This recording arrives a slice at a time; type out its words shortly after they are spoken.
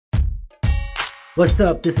What's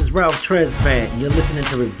up? This is Ralph Tresvant. You're listening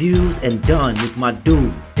to Reviews and Done with my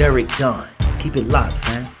dude, Derek Dunn. Keep it locked,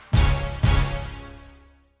 fam.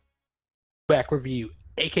 Back review,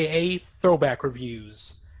 aka Throwback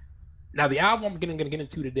Reviews. Now, the album I'm going to get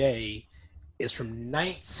into today is from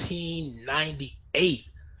 1998,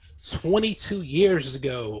 22 years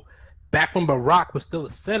ago, back when Barack was still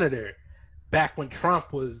a senator, back when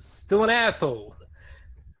Trump was still an asshole,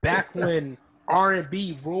 back when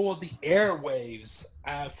R&B ruled the airwaves.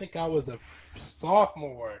 I think I was a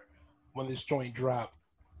sophomore when this joint dropped.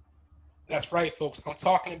 That's right, folks. I'm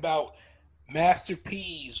talking about Master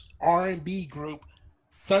P's R&B group,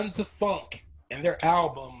 Sons of Funk, and their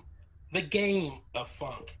album, The Game of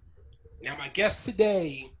Funk. Now, my guest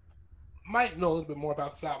today might know a little bit more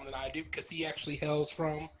about this album than I do because he actually hails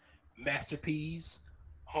from Master P's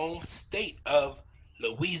home state of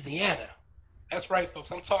Louisiana. That's right,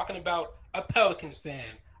 folks. I'm talking about a Pelicans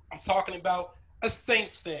fan. I'm talking about a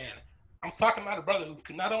Saints fan. I'm talking about a brother who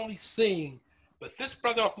can not only sing, but this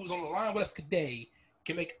brother who's on the line with us today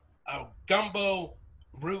can make a gumbo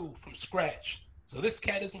roux from scratch. So this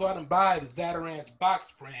cat doesn't go out and buy the Zatarain's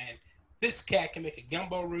box brand. This cat can make a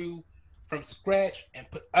gumbo roux from scratch and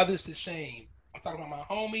put others to shame. I'm talking about my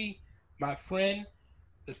homie, my friend,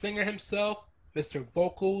 the singer himself, Mr.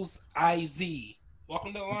 Vocals IZ.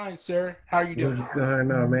 Welcome to the line, sir. How are you doing? What's going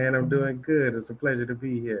on, man? I'm doing good. It's a pleasure to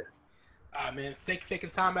be here. Man, thank you for taking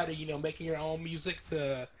time out of, making your own music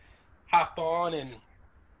to hop on and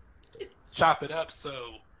chop it up. So,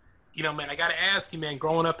 man, I got to ask you, man,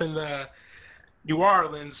 growing up in the New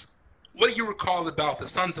Orleans, what do you recall about the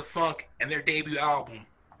Sons of Funk and their debut album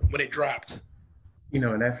when it dropped?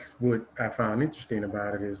 And that's what I found interesting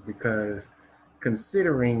about it is because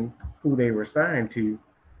considering who they were signed to,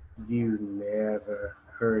 you never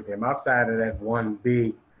heard them outside of that one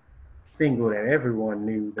big single that everyone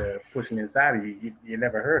knew, the Pushing Inside of You. You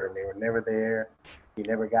never heard them. They were never there. You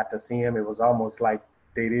never got to see them. It was almost like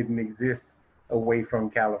they didn't exist away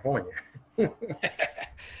from California. Well,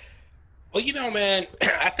 man,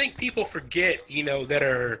 I think people forget, that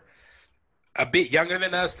are a bit younger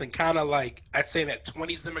than us and kind of like, I'd say that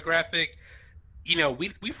 20s demographic,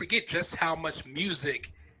 we forget just how much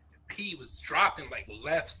music P was dropping like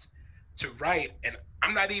left to right. And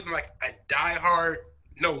I'm not even like a diehard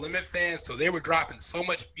No Limit fan, so they were dropping so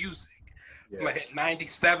much music from like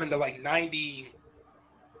 97 to like 90,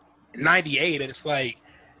 98. And it's like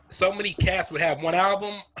so many cats would have one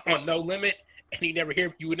album on No Limit and you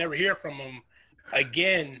would never hear from them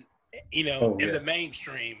again, in the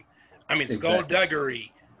mainstream. I mean, exactly.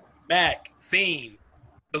 Skullduggery, Mac, Fiend,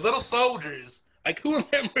 the Little Soldiers. Like, who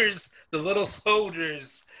remembers the Little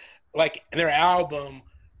Soldiers, like, in their album?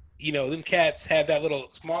 Them cats have that little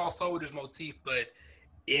Small Soldiers motif, but,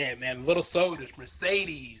 yeah, man, Little Soldiers,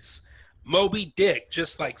 Mercedes, Moby Dick,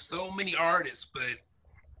 just, like, so many artists. But,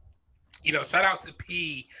 shout out to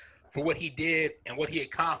P for what he did and what he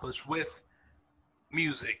accomplished with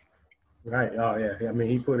music. Right. Oh, yeah. I mean,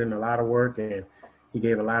 he put in a lot of work, and he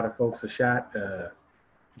gave a lot of folks a shot. I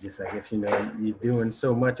guess, you're doing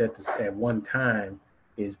so much at one time,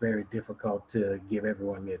 it's very difficult to give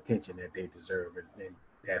everyone the attention that they deserve, and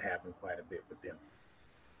that happened quite a bit with them.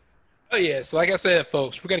 Oh, yeah. So like I said,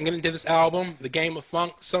 folks, we're going to get into this album, The Game of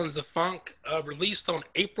Funk, Sons of Funk, released on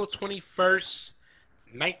April 21st,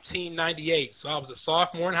 1998. So I was a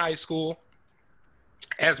sophomore in high school.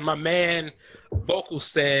 As my man Vocal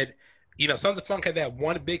said, Sons of Funk had that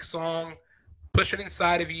one big song, Push It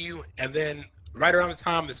Inside of You, and then right around the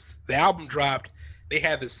time the album dropped, they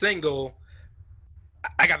had the single,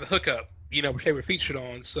 I Got the Hookup, which they were featured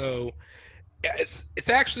on. So yeah, it's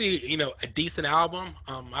actually, a decent album.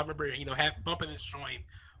 I remember, bumping this joint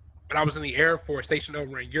when I was in the Air Force stationed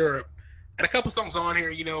over in Europe. And a couple songs on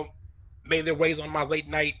here, made their ways on my late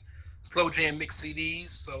night slow jam mix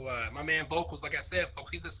CDs. So my man Vocals, like I said,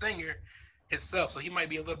 folks, he's a singer himself. So he might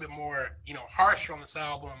be a little bit more, harsher on this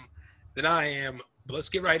album than I am. But let's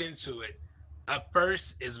get right into it. Up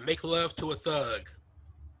first is Make Love to a Thug.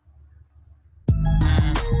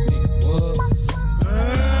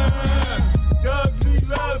 Thugs need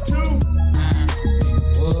love too.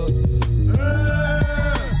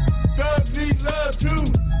 Thugs need love too.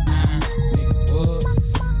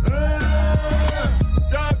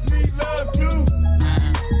 Thugs need love too.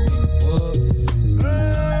 Thugs need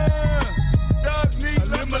love. I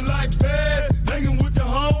live my life bad, hanging with the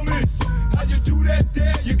homies. How you do that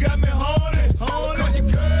there? You got me horny. Call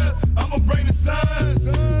your girl, I'ma bring the sun.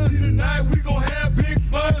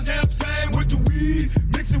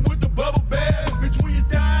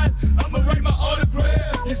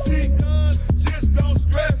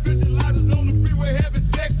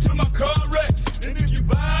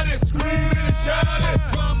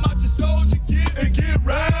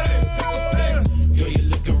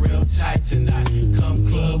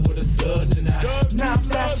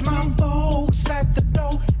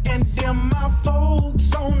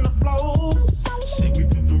 folks on the floor. Say we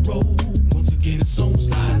been the road. Once again, it's on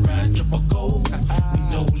slide, ride, triple gold. We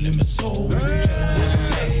no limit soul.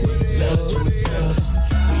 Love to the club.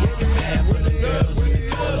 We acting bad for the girls in the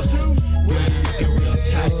club. We're looking real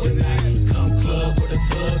tight tonight. Come club with a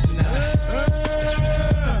thug tonight.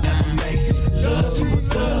 Never make love to a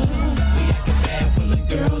thug. We acting bad for the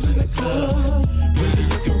girls in the club. We're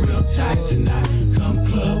looking real tight tonight. Come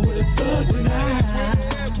club with a thug tonight.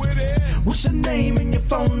 What's your name and your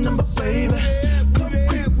phone number, baby? Come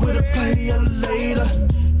quick with a player later.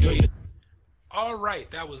 All right,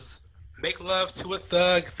 that was Make Love to a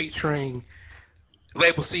Thug featuring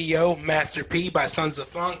label CEO Master P by Sons of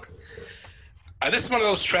Funk. This is one of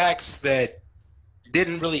those tracks that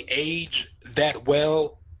didn't really age that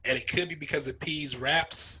well, and it could be because of P's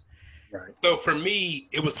raps. Right. So for me,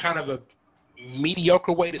 it was kind of a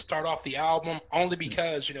mediocre way to start off the album, only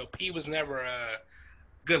because, you know, P was never a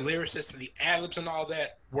good lyricist, and the ad-libs and all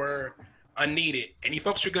that were unneeded. And you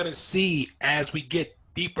folks are going to see as we get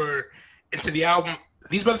deeper into the album,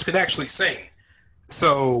 these brothers could actually sing.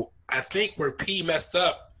 So I think where P messed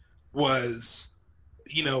up was,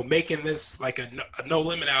 you know, making this like a No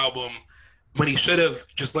Limit album when he should have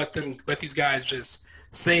just let these guys just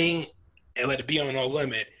sing and let it be on No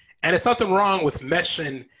Limit. And there's nothing wrong with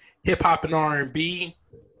meshing hip hop and R&B,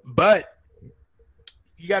 but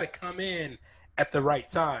you got to come in at the right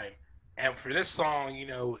time. And for this song, you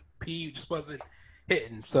know, P just wasn't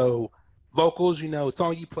hitting. So vocals, you know, it's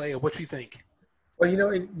on you, play it. What you think? Well, you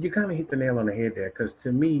know, you kind of hit the nail on the head there, because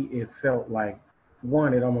to me, it felt like,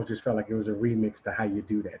 one, it almost just felt like it was a remix to How You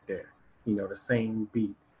Do That there. You know, the same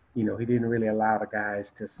beat. You know, he didn't really allow the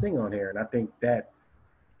guys to sing on here. And I think that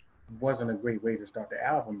wasn't a great way to start the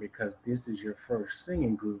album, because this is your first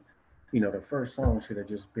singing group. You know, the first song should have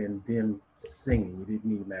just been them singing. You didn't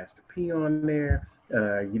need Master P on there.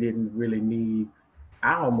 You didn't really need,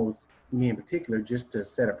 me in particular, just to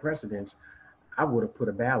set a precedence, I would have put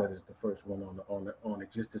a ballad as the first one on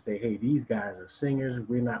it, just to say, hey, these guys are singers.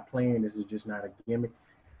 We're not playing. This is just not a gimmick.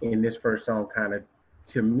 And this first song kind of,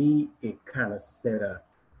 to me, it kind of set a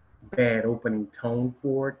bad opening tone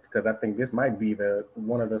for it, because I think this might be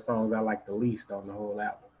one of the songs I like the least on the whole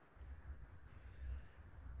album.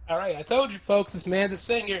 All right, I told you folks, this man's a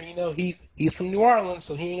singer. You know, he's from New Orleans,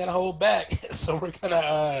 so he ain't gonna hold back. So we're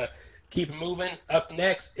gonna keep it moving. Up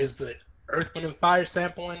next is the Earth, Wind & Fire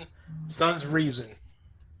sampling, Son's Reason.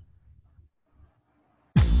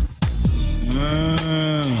 You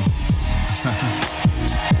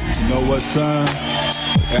know what, son?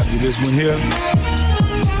 After this one here,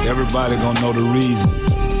 everybody gonna know the reason.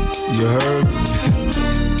 You heard?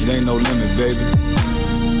 It ain't no limit, baby.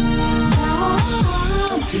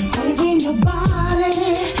 Baby, your body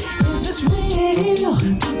is this real?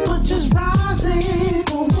 Temperature's rising,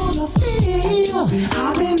 don't wanna feel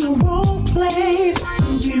I'm in the wrong place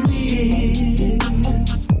to be real.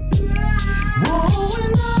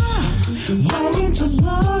 Longing to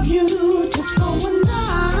love you just for one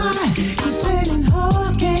night. Kissing and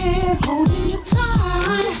hugging, holding you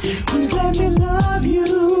tight. Please let me love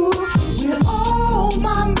you with all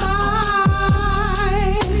my might.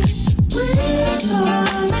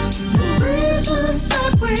 The reasons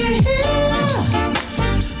that we're here,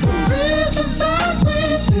 the reasons that we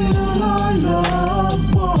feel our love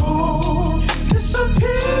won't disappear.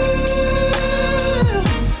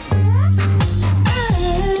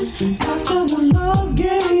 And after the love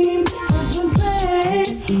game has been played,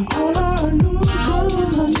 all our illusions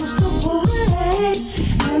are just a parade,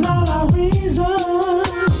 and all our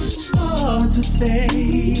reasons start to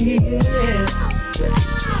fade.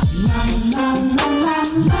 La la la la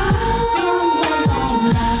la.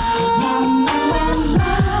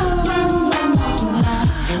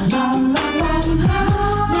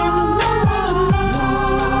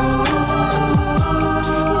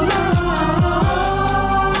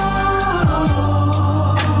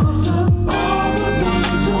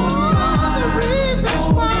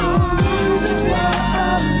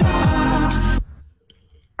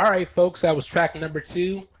 All right, folks, that was track number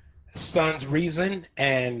 2, Son's Reason.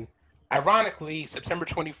 And ironically, September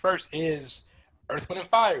 21st is Earth, Wind &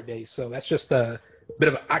 Fire Day. So that's just a bit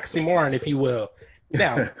of an oxymoron, if you will.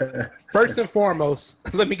 Now, first and foremost,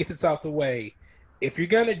 let me get this out the way. If you're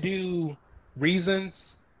going to do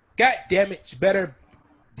reasons, God damn it, you better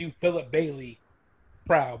do Philip Bailey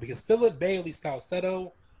proud, because Philip Bailey's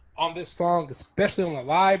falsetto on this song, especially on the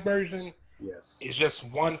live version, Yes. is just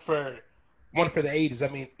one for the ages. I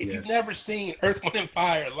mean, if you've never seen Earth, Wind &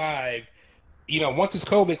 Fire live, you know, once this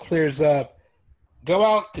COVID clears up, go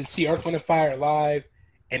out to see Earth, Wind & Fire live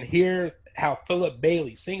and hear how Philip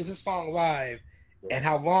Bailey sings this song live. and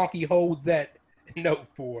how long he holds that note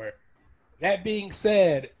for. That being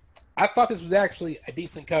said, I thought this was actually a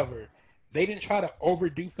decent cover. They didn't try to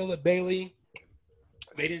overdo Philip Bailey.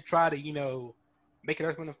 They didn't try to, make it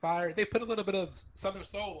Earth, Wind & Fire. They put a little bit of Southern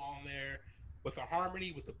Soul on there with the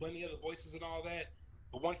harmony, with the blending of the voices and all that.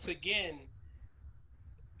 But once again,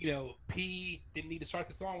 P didn't need to start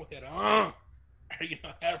the song with that. I'm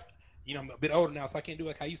a bit older now, so I can't do it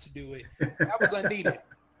like I used to do it. That was unneeded.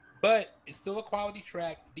 But it's still a quality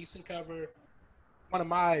track, decent cover, one of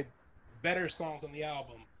my better songs on the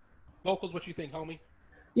album. Vocals, what you think, homie?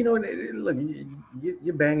 Look,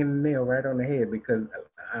 you're banging the nail right on the head, because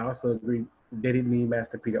I also agree they didn't need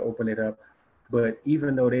Master P to open it up. But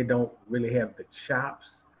even though they don't really have the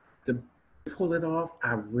chops to pull it off,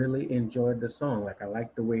 I really enjoyed the song. Like, I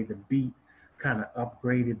like the way the beat kind of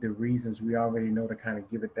upgraded the reasons we already know to kind of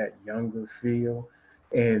give it that younger feel.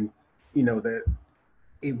 And,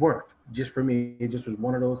 it worked just for me. It just was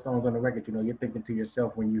one of those songs on the record, you're thinking to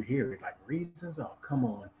yourself when you hear it, like, Reasons, oh, come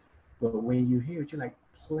on. But when you hear it, you're like,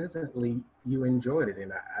 pleasantly, you enjoyed it.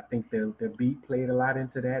 And I think the beat played a lot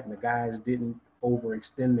into that, and the guys didn't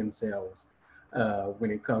overextend themselves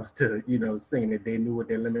when it comes to, saying that they knew what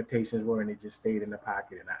their limitations were, and they just stayed in the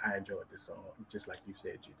pocket. And I enjoyed this song, just like you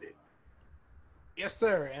said you did. Yes,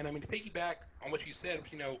 sir. And to piggyback on what you said,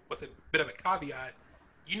 with a bit of a caveat,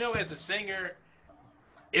 as a singer,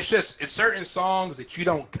 it's certain songs that you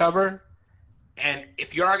don't cover. And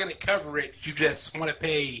if you are going to cover it, you just want to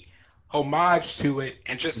pay homage to it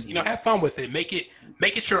and just, have fun with it. Make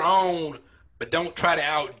it your own, but don't try to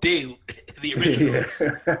outdo the originals.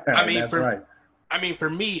 For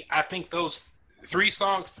me, I think those 3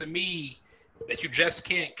 songs to me that you just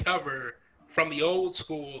can't cover from the old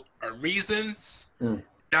school are Reasons,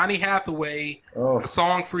 Donny Hathaway, A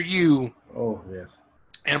Song for You,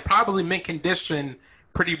 and probably Mint Condition,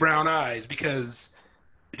 Pretty Brown Eyes, because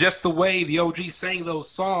just the way the OG sang those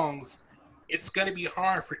songs, it's going to be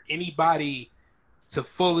hard for anybody to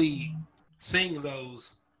fully sing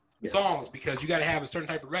those songs, because you got to have a certain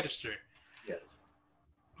type of register. Yes.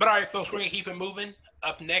 But all right, folks, we're going to keep it moving.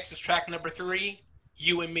 Up next is track number 3,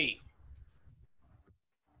 You and Me.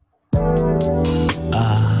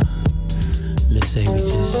 Let's say we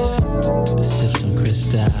just sip some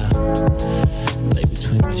Cristal, lay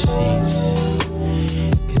between the sheets,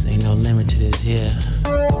 'cause ain't no limit to this here.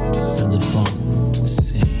 Sons of Funk,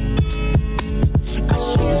 sing. I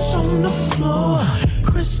see us on the floor,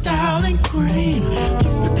 Cristal and cream,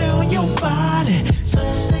 dripping down your body, such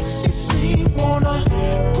a sexy scene. Wanna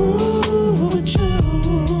groove with you,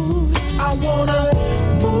 I wanna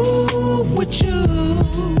move with you.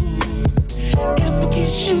 If I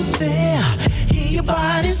get you there, hear your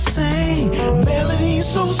body sing, melody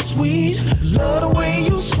so sweet, love the way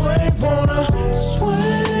you swing. Wanna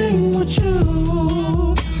swing with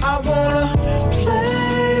you, I wanna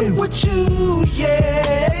play with you,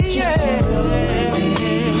 yeah, yeah.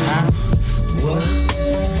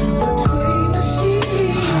 Between the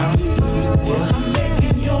sheets, I'm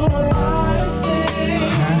making your body sing.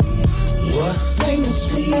 Sing a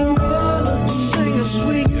sweet melody, sing a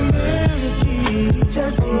sweet melody.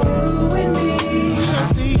 Just you and me,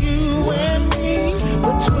 just you and me.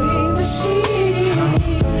 Between the sheets,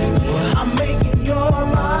 I'm making your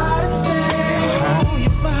body sing.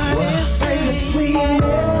 Your body sing a sweet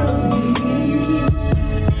melody.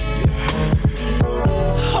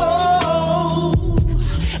 Oh,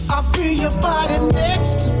 I feel your body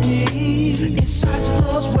next to me. Inside your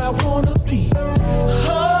love's where I wanna be.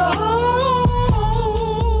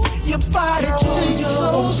 Your body told me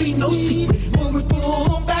so, won't be no secret when we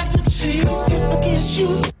pull back the cheeks. If I kiss you.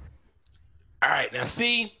 All right, now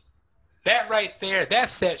see, that right there,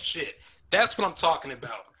 that's that shit. That's what I'm talking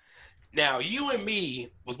about. Now, You and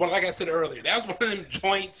Me was one, like I said earlier, that was one of them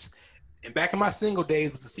joints, and back in my single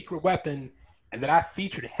days was a secret weapon, and that I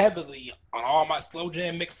featured heavily on all my slow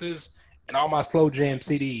jam mixes and all my slow jam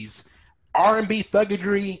CDs. R&B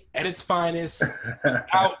thuggery at its finest,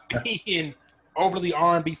 without being overly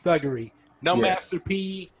R&B thuggery. No Master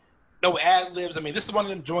P, no ad-libs. This is one of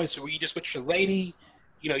them joints where you just with your lady,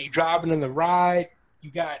 you driving in the ride, you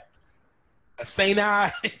got a St.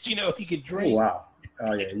 Ives, if you can drink. Oh, wow.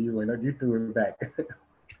 Oh, yeah, you threw it back.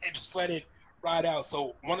 And just let it ride out.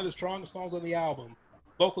 So one of the strongest songs on the album.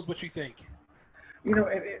 Vocals, what you think?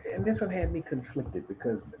 And this one had me conflicted,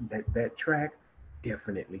 because that track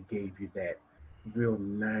definitely gave you that real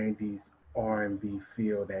 90s R&B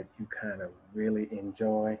feel that you kind of really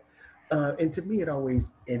enjoy. And to me, I've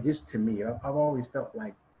always felt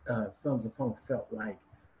like Sons of Funk felt like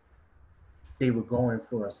they were going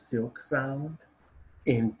for a Silk sound.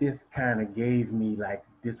 And this kind of gave me like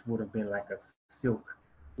this would have been like a Silk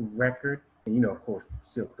record. And you know, of course,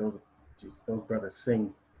 Silk, those brothers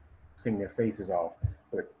sing their faces off.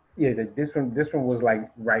 But yeah, this one was like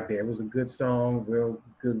right there. It was a good song, real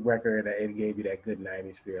good record. It gave you that good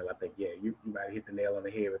 90s feel. I think, yeah, you might have hit the nail on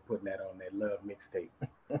the head with putting that on that Love mixtape.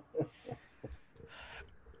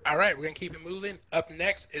 All right, we're gonna keep it moving. Up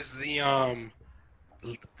next is the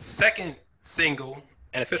second single,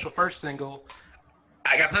 an official first single,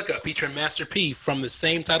 I Got the Hookup, featuring Master P from the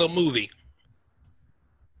same title movie.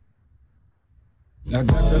 I got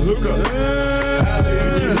the hookup. Holla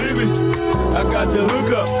if you hear me. I got the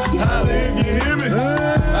hookup. Holla if you hear me.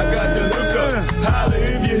 I got the hookup. Holla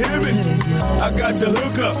if you hear me. I got the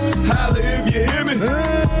hookup. Holla if you hear me.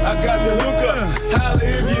 I got the hookup. Holla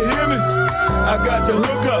if you hear me. I got the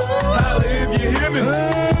hookup. Holla if you hear me.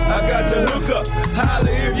 I got the hookup. Holla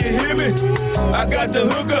if you hear me. I got the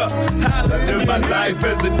hookup. Holla. I live my life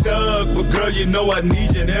as a thug, but girl, you know I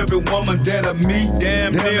need you. And every woman that I meet,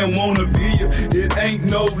 damn near wanna be you. It ain't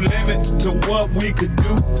no limit to what we could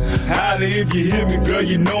do. Holla if you hear me, girl,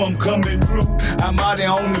 you know I'm coming through. I'm out there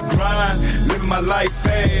on the grind, living my life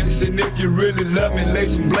fast. And if you really love me, lay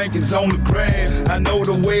some blankets on the grass. I know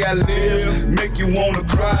the way I live, make you wanna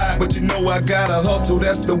cry. But you know I gotta hustle,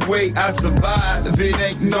 that's the way I survive. If it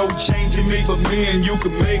ain't no changing me, but me and you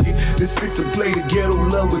can make it. Let's fix a plate of ghetto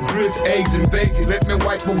love with grits, eggs, and bacon. Let me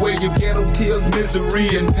wipe away your ghetto tears,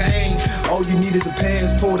 misery, and pain. All you need is a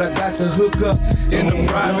passport, I got the hookup. In the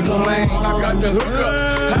private plane, I got the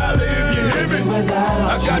hookup. Holla if you hear me.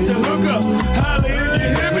 I got the hookup. Holla if you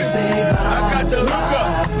hear me. I got the hookup.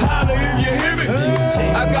 Holla if you hear me.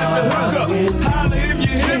 I got the hookup. Holla if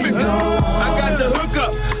you hear me. I got the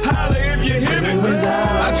hookup. Holla if you hear me. I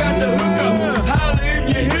got the hookup. Holla if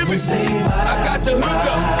you hear me. I got the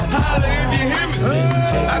hookup. Holla if you hear me.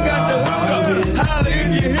 I got the hookup. Holla if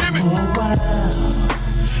you hear me.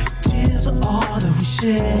 Tears are all that we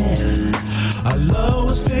share. Our love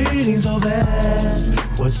was fading so fast.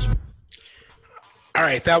 All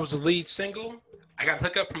right, that was the lead single. I Got the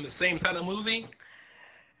Hookup from the same title movie.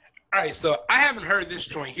 All right, so I haven't heard this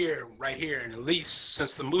joint here, right here, in at least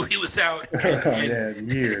since the movie was out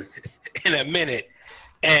Years. in a minute.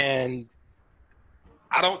 And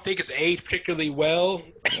I don't think it's aged particularly well.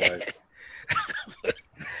 Right.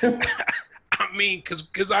 I mean,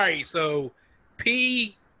 because all right, so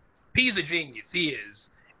P's a genius. He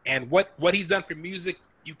is. And what he's done for music,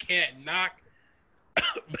 you can't knock.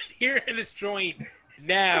 But here in this joint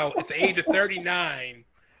now, at the age of 39,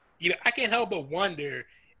 you know, I can't help but wonder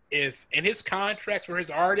if in his contracts for his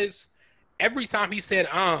artists, every time he said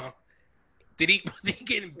was he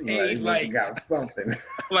getting paid like got something.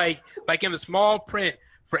 like in the small print,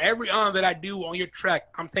 for every that I do on your track,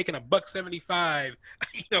 I'm taking $1.75,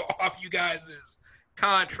 you know, off you guys'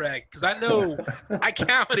 contract. Because I know I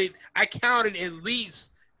counted at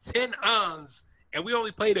least 10 and we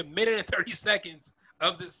only played 1 minute and 30 seconds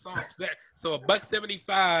of this song. So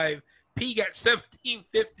 $1.75. P got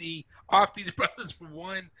 $17.50 off these brothers for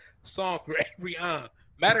one song for every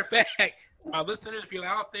Matter of fact, my listeners, if you're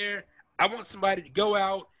out there, I want somebody to go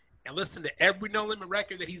out and listen to every No Limit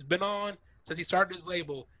record that he's been on since he started his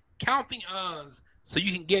label, counting so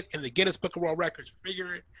you can get in the Guinness Book of World Records.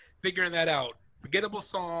 Figuring that out. Forgettable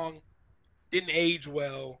song, didn't age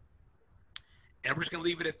well, and we're just gonna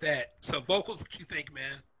leave it at that. So vocals, what you think,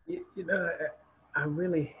 man? You know, I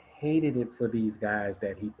really hated it for these guys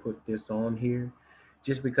that he put this on here,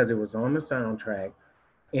 just because it was on the soundtrack,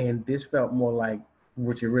 and this felt more like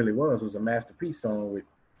what it really was a Master P song with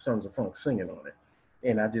Sons of Funk singing on it,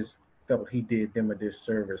 and I just felt he did them a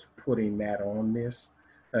disservice putting that on this,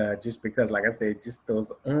 just because, like I said, just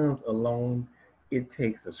those alone, it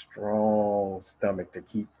takes a strong stomach to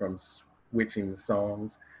keep from switching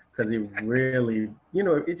songs, because it really, you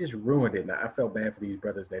know, it just ruined it. Now, I felt bad for these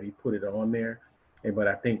brothers that he put it on there, but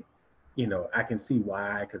I think, you know, I can see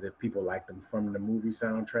why, because if people like them from the movie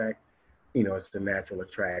soundtrack, you know, it's the natural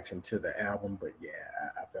attraction to the album. But yeah,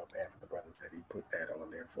 I felt bad for the brothers that he put that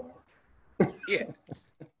on there for them. Yeah,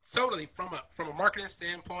 totally. From a marketing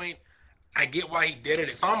standpoint, I get why he did it.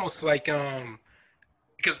 It's almost like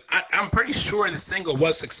because I'm pretty sure the single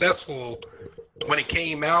was successful when it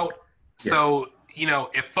came out. Yeah. So, you know,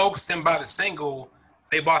 if folks didn't buy the single,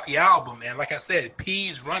 they bought the album. And like I said,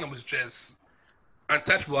 P's run was just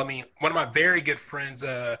untouchable. I mean, one of my very good friends,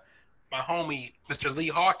 my homie, Mr. Lee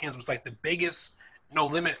Hawkins, was like the biggest No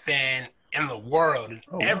Limit fan in the world.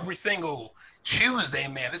 And every single Tuesday,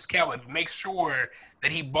 man, this cat would make sure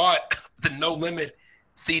that he bought the No Limit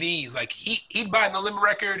CDs. Like he'd buy a No Limit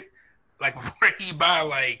record like before he'd buy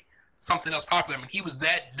like something else popular. I mean, he was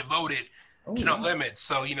that devoted to No Limit.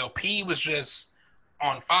 So, you know, P was just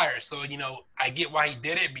on fire. So, you know, I get why he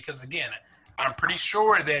did it because, again, I'm pretty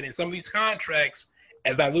sure that in some of these contracts,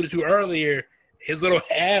 as I alluded to earlier, his little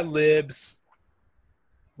ad-libs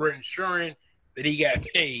were ensuring that he got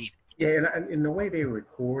paid. Yeah, and the way they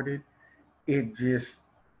recorded, it just,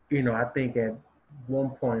 you know, I think at one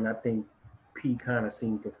point, I think P kind of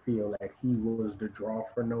seemed to feel like he was the draw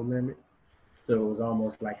for No Limit. So it was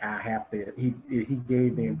almost like I have to, he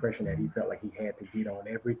gave the impression that he felt like he had to get on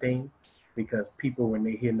everything because people, when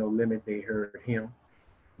they hear No Limit, they heard him.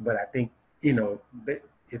 But I think, you know,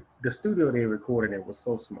 the studio they recorded in was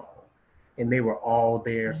so small and they were all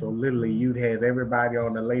there. So literally you'd have everybody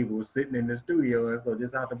on the label sitting in the studio. And so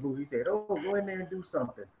just out the blue, he said, oh, go in there and do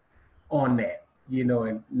something on that, you know,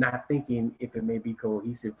 and not thinking if it may be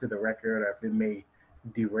cohesive to the record or if it may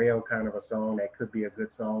derail kind of a song that could be a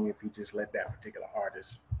good song if he just let that particular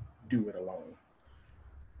artist do it alone.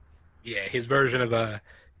 Yeah, his version of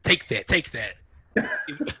take that.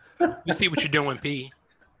 You see what you're doing, P.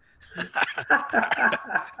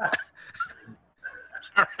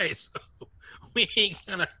 All right, so we ain't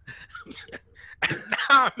gonna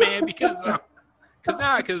nah, man, because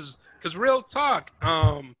real talk.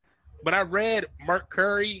 When I read Mark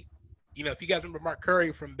Curry, you know, if you guys remember Mark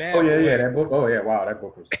Curry from Bad Boy. Yeah, that book. Oh yeah, wow, that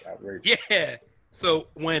book was outrageous. Yeah. So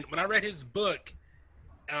when I read his book,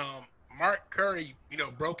 Mark Curry, you know,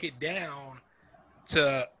 broke it down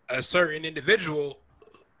to a certain individual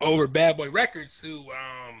over Bad Boy Records who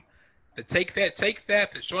the Take That,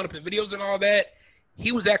 that's showing up in videos and all that,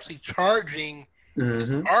 he was actually charging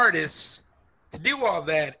his artists to do all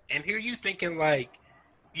that. And here you thinking like,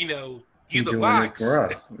 you know, you the box.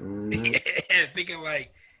 And thinking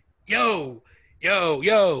like, yo,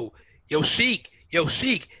 Sheik,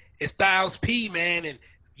 it's Styles P, man, and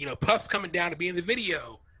you know, Puff's coming down to be in the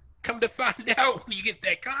video. Come to find out when you get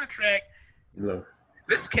that contract, look,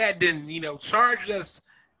 this cat didn't, you know, charge us,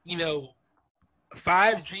 you know,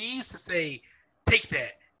 5 G's to say, take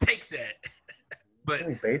that.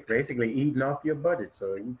 But basically eating off your budget.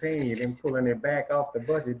 So you paying it and pulling it back off the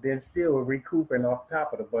budget, then still recouping off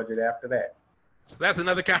top of the budget after that. So that's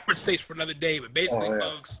another conversation for another day. But basically,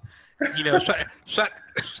 folks, you know, shout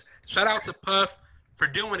out to Puff for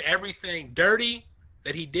doing everything dirty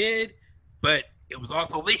that he did, but it was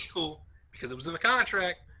also legal because it was in the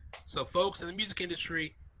contract. So folks in the music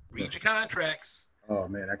industry, read your contracts. Oh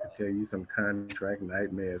man, I could tell you some contract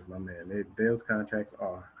nightmares, my man. Those contracts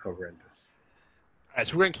are horrendous. All right,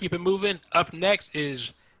 so we're gonna keep it moving. Up next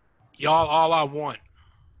is Y'all All I Want.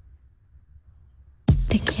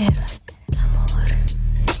 Te quiero hasta el amor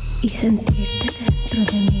y sentirte dentro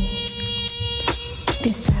de mí.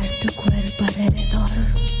 Besar tu cuerpo alrededor.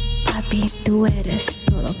 Papi, tú eres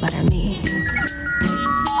todo para mí.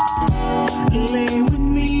 Lay with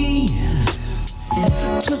me,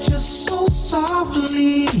 touch us so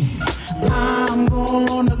softly. I'm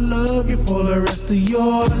gonna love you for the rest of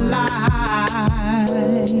your life.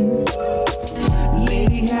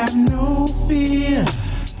 Lady, have no fear.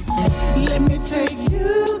 Let me take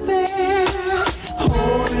you there.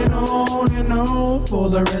 Holding on and on for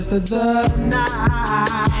the rest of the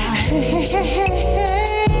night. Hey, hey, hey,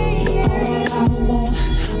 hey, hey. All I want,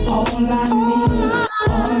 all I need,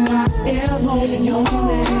 all I ever wanted.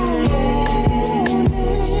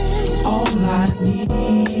 All I need,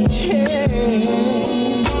 hey.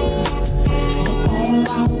 All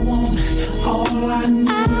I want, all I need,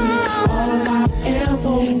 all I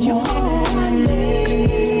ever wanted.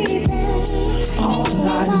 All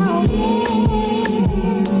I need.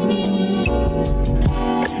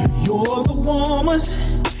 You're the woman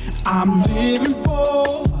I'm living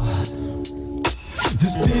for.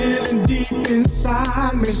 This feeling deep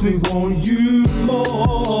inside makes me want you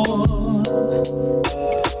more.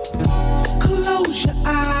 Close your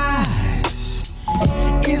eyes,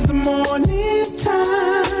 it's the morning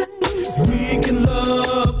time. We can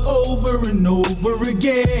love over and over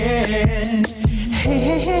again. Hey,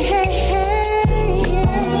 hey, hey, hey, hey,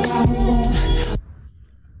 yeah.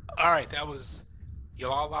 All right, that was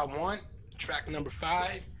Y'all All I Want, track number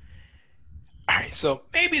 5. All right, so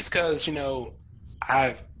maybe it's because, you know,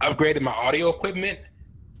 I've upgraded my audio equipment,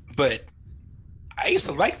 but I used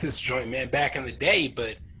to like this joint, man, back in the day,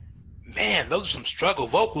 but man, those are some struggle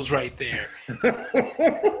vocals right there.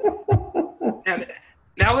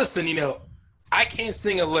 Now listen, you know, I can't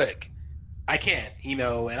sing a lick. I can't, you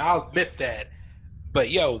know, and I'll admit that.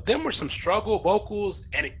 But yo, them were some struggle vocals,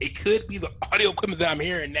 and it could be the audio equipment that I'm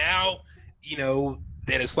hearing now, you know,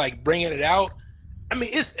 that it's like bringing it out. I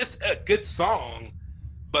mean, it's a good song,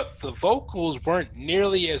 but the vocals weren't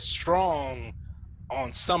nearly as strong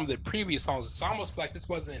on some of the previous songs. It's almost like this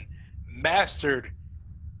wasn't mastered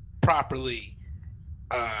properly.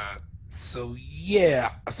 So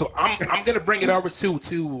yeah, so I'm gonna bring it over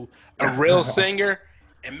to a real singer,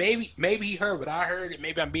 and maybe he heard what I heard, and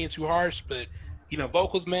maybe I'm being too harsh, but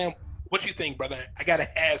vocals, man, what you think, brother? I gotta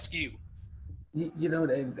ask you.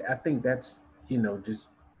 I think that's just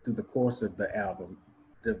through the course of the album,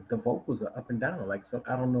 the vocals are up and down. Like, so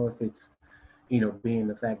I don't know if it's being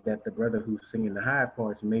the fact that the brother who's singing the high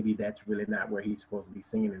parts, maybe that's really not where he's supposed to be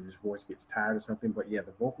singing, and his voice gets tired or something. But yeah,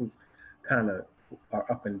 the vocals kind of are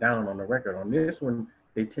up and down on the record. On this one,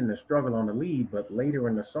 they tend to struggle on the lead, but later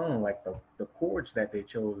in the song, like the chords that they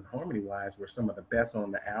chose harmony-wise were some of the best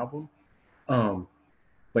on the album.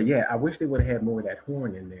 But yeah, I wish they would have had more of that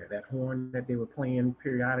horn in there. That horn that they were playing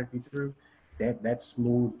periodically through, that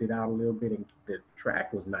smoothed it out a little bit, and the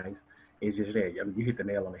track was nice. It's just there. I mean, you hit the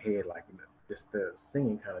nail on the head. Like, just the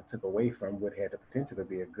singing kind of took away from what had the potential to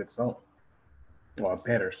be a good song or a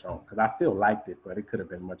better song. Because I still liked it, but it could have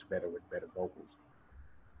been much better with better vocals.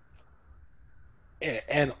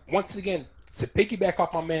 And once again, to piggyback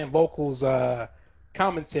off my man Vocals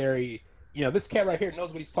commentary, this cat right here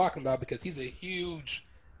knows what he's talking about because he's a huge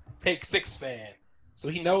Take Six fan. So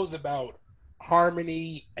he knows about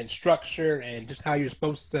harmony and structure and just how you're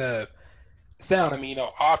supposed to sound. I mean,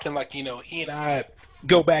 often like, he and I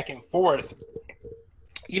go back and forth.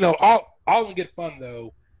 All in good fun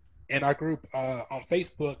though. In our group on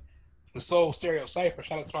Facebook, the Soul Stereo Cypher,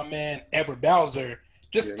 shout out to my man Edward Bowser,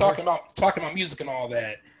 just talking about music and all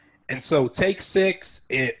that. And so Take Six,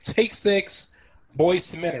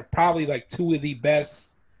 Boyz II Men are probably like two of the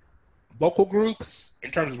best vocal groups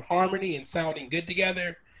in terms of harmony and sounding good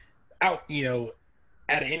together out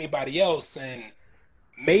of anybody else. And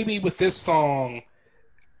maybe with this song,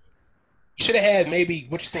 you should have had maybe,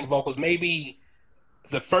 what you think, vocals, maybe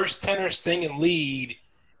the first tenor singing lead,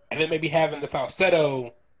 and then maybe having the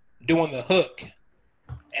falsetto doing the hook,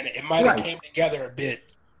 and it might have came together a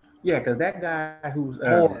bit. Yeah, because that guy who's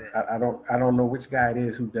I don't know which guy it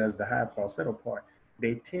is who does the high falsetto part.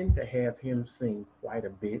 They tend to have him sing quite a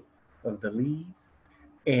bit of the leads,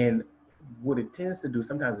 and what it tends to do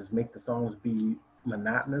sometimes is make the songs be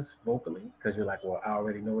monotonous vocally, because you're like, well, I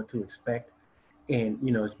already know what to expect. And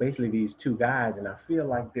it's basically these two guys, and I feel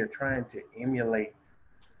like they're trying to emulate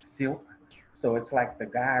Silk. So it's like the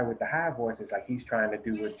guy with the high voice is like he's trying to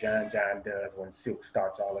do what John does when Silk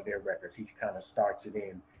starts all of their records. He kind of starts it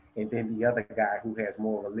in, and then the other guy who has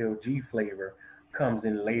more of a Lil G flavor comes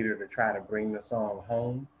in later to try to bring the song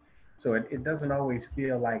home. So it doesn't always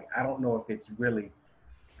feel like, I don't know if it's really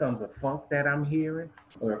Sons of Funk that I'm hearing,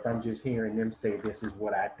 or if I'm just hearing them say this is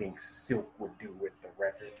what I think Silk would do with the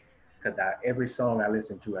record. Because every song I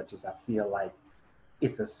listen to, I feel like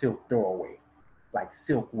it's a Silk throwaway. Like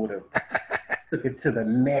Silk would have took it to the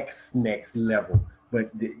next level. But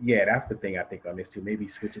yeah, that's the thing I think on this too. Maybe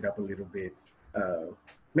switch it up a little bit.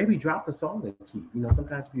 Maybe drop the song in key.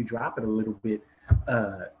 Sometimes if you drop it a little bit,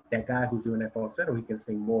 that guy who's doing that falsetto, he can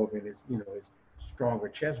sing more of it as his stronger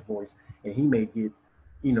chest voice, and he may get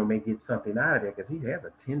something out of there because he has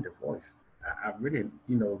a tender voice. I really,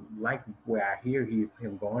 like where I hear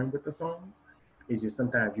him going with the songs. It's just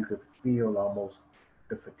sometimes you could feel almost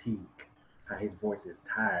the fatigue, how his voice is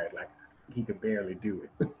tired, like he could barely do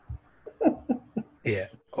it. Yeah.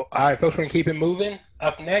 All right, folks, we're going to keep it moving.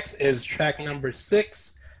 Up next is track number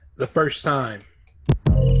 6, The First Time.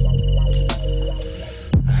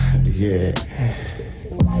 Yeah.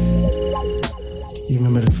 You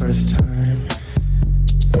remember the first time?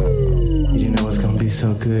 You didn't know it was going to be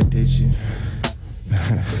so good, did you?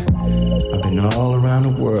 I've been all around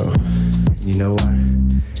the world. You know what?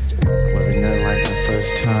 Wasn't nothing like that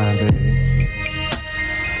first time, baby.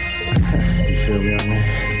 You feel me on that?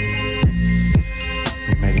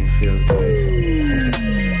 Make me feel good too.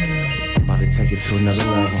 About to take it to another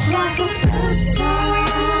level. Just like the first time.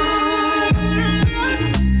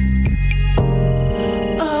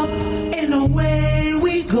 Up and away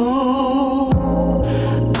we go.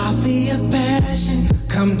 I feel passion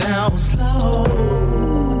come down slow.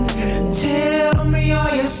 Tell me,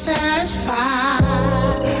 are you satisfied?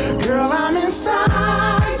 Girl, I'm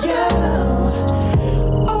inside you.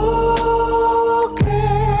 Oh,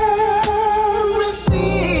 girl,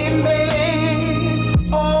 receive me,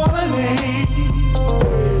 all of me,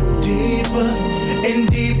 deeper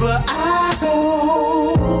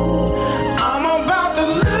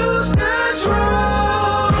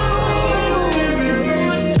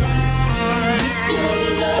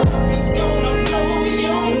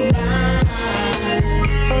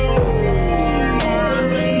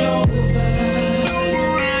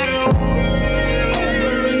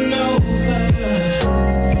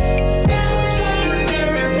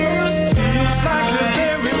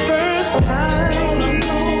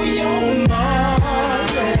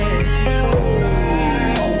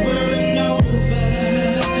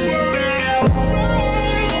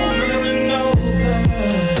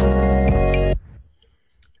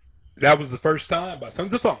That was the first time by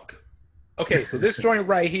Sons of Funk. Okay, so this joint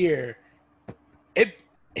right here,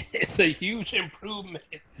 it's a huge improvement.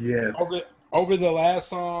 Yes. Over the last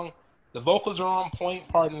song. The vocals are on point,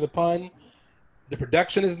 pardon the pun. The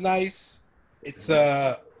production is nice. It's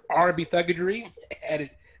R&B thuggery at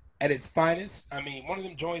its finest. I mean, one of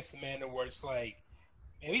them joints, man, where it's like,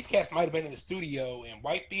 man, these cats might have been in the studio in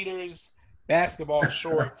white beaters, basketball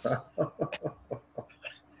shorts.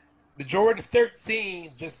 The Jordan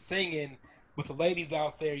 13s just singing with the ladies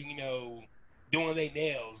out there, you know, doing their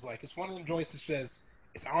nails. Like, it's one of them joints that's just,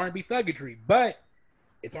 it's R&B thuggery. But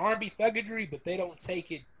it's R&B thuggery, but they don't take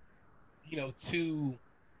it, you know, too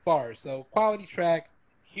far. So, quality track,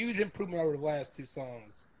 huge improvement over the last two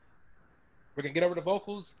songs. We're going to get over the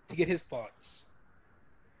vocals to get his thoughts.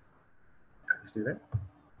 Let's do that.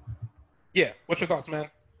 Yeah, what's your thoughts, man?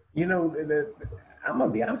 You know, I'm gonna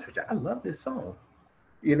be honest with you. I love this song.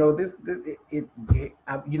 You know, you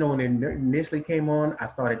know, when it initially came on, I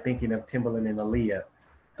started thinking of Timbaland and Aaliyah.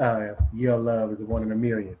 Your Love is a One in a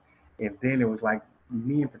Million, and then it was like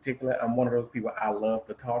me in particular. I'm one of those people. I love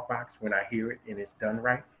the talk box when I hear it and it's done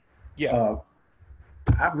right. Yeah.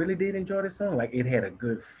 I really did enjoy this song. Like, it had a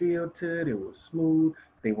good feel to it. It was smooth.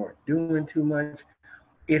 They weren't doing too much.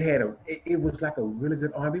 It was like a really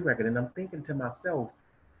good R&B record. And I'm thinking to myself,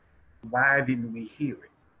 why didn't we hear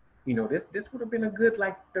it? You know, this would have been a good,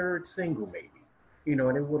 like, third single maybe. You know,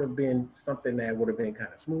 and it would have been something that would have been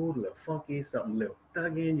kind of smooth, a little funky, something a little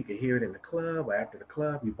thugging. You could hear it in the club, or after the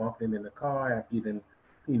club, you bumped it in the car after you didn't,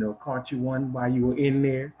 you know, caught you one while you were in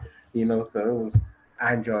there. You know, so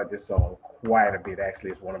I enjoyed this song quite a bit.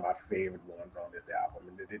 Actually, it's one of my favorite ones on this album.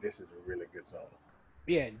 And this is a really good song.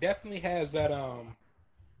 Yeah, it definitely has that,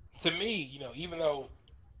 to me, you know, even though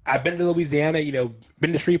I've been to Louisiana, you know,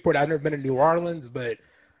 been to Shreveport, I've never been to New Orleans, but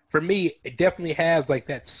for me, it definitely has like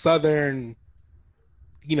that Southern,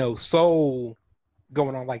 you know, soul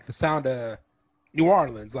going on, like the sound of New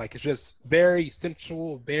Orleans. Like, it's just very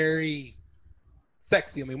sensual, very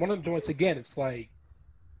sexy. I mean, one of the joints, again, it's like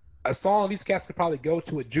a song these cats could probably go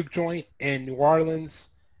to a juke joint in New Orleans,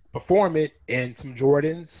 perform it in some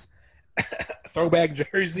Jordans, throwback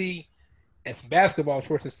jersey, and some basketball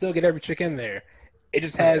shorts, and still get every chick in there. It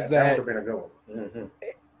just has that would have been a good one. Mm-hmm.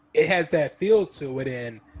 It has that feel to it.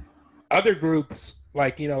 And other groups,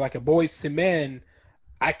 like, you know, like a Boys to Men,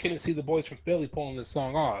 I couldn't see the boys from Philly pulling this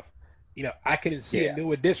song off. You know, I couldn't see a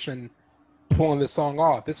New Edition pulling this song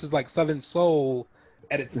off. This is like Southern soul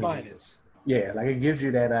at its finest. Yeah, like, it gives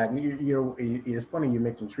you that. You know, it's funny you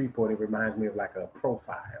mentioned Shreveport. It reminds me of like a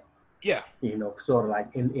Profile. Yeah. You know, sort of like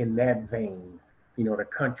in that vein. You know, the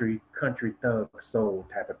country thug soul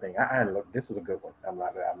type of thing. I look, this was a good one. I'm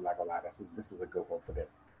not gonna lie. This is a good one for them.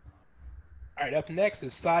 All right, up next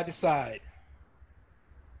is Side to Side.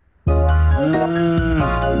 Let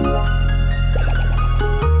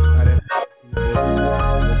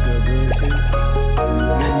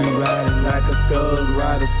me ride it like a thug,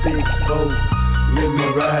 ride a 6'4". Let me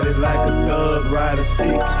ride it like a thug, ride a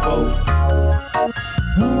 6'4".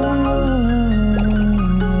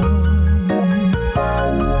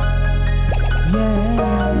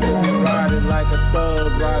 Let me ride it like a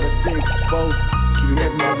thug, ride a 6'4".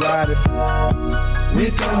 Let me ride it.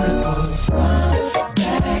 We're gonna go front,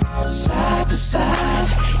 back, side to side.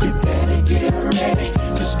 You better get ready,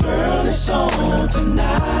 'cause girl, it's on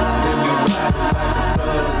tonight.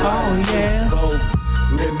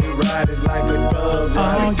 Let me ride it like a thug,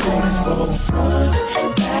 ride a 6'4".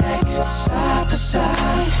 Front, back, side to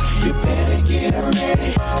side. You better get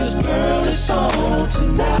ready, 'cause girl, it's on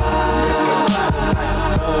tonight.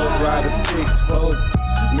 Thug, ride a 6'4".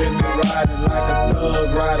 Let me ride it like a thug,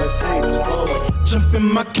 ride a 6'4". Jump in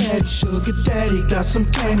my caddy, sugar daddy, got some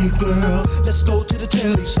candy, girl. Let's go to the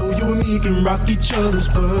telly so you and me can rock each other's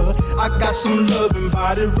world. I got some loving,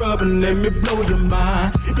 body rubbing, let me blow your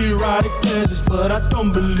mind. Erotic pleasures, but I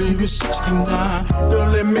don't believe you're 69. Girl,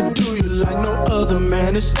 let me do you like no other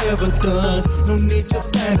man has ever done. No need to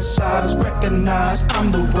fantasize, recognize I'm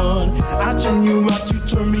the one. I turn you out, you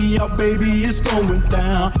turn me out, baby, it's going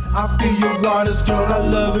down. I feel your waters, girl, I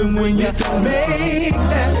love it when you make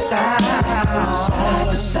that side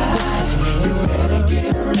to side. You better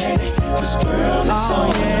get ready, 'cause girl, it's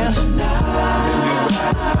on tonight.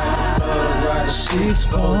 Ride a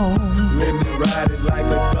 6'4". Let me ride it like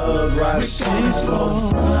a thug, ride a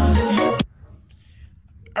 6'4".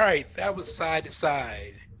 All right, that was Side to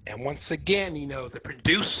Side. And once again, you know, the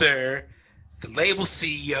producer, the label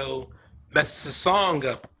CEO, messes the song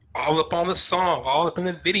up, all up on the song, all up in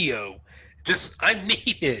the video. Just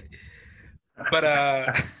unneeded. But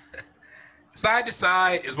Side to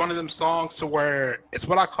Side is one of them songs to where it's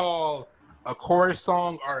what I call a chorus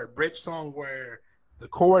song or a bridge song where the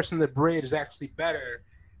chorus and the bridge is actually better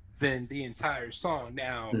than the entire song.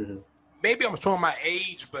 Now, maybe I'm showing my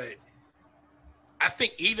age, but I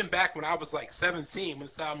think even back when I was like 17, when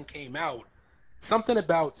this album came out, something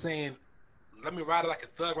about saying, let me ride it like a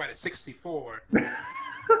thug right at 64,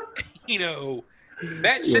 you know,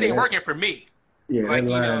 that shit ain't working for me. Yeah, like,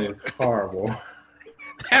 that line is horrible.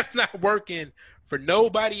 That's not working for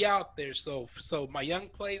nobody out there. So my young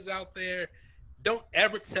plays out there, don't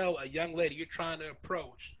ever tell a young lady you're trying to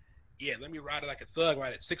approach, yeah, let me ride it like a thug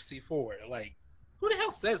right at 64. Like, who the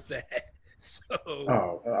hell says that? So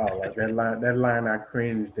like that line I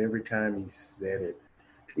cringed every time he said it.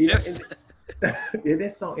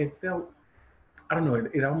 That song, it felt, I don't know,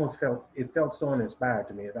 it almost felt so uninspired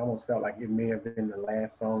to me. It almost felt like it may have been the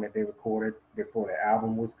last song that they recorded before the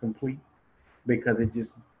album was complete, because it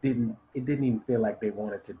didn't even feel like they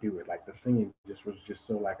wanted to do it. Like the singing was just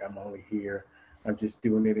so like, I'm only here, I'm just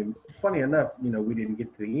doing it. And funny enough, you know, we didn't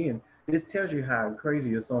get to the end. This tells you how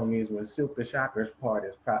crazy a song is when Silk the Shocker's part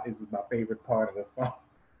is my favorite part of the song.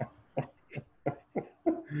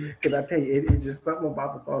 Because I tell you, it's just something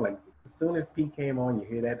about the song. Like, as soon as Pete came on, you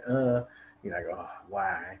hear that, you're like, oh,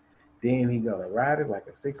 why? Then he go to ride it like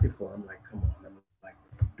a 64. I'm like, come on. I'm like,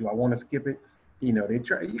 do I want to skip it? You know,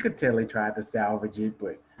 you could tell they tried to salvage it,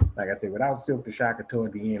 but like I said, without Silk the Shocker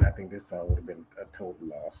toward the end, I think this song would have been a total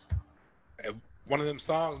loss. One of them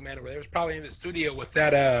songs, man, where they was probably in the studio with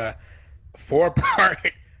that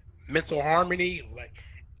 4-part Mental Harmony, like,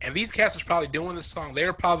 and these cats was probably doing this song. They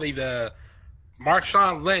were probably the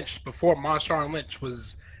Marshawn Lynch before Marshawn Lynch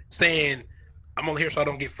was saying, I'm only here so I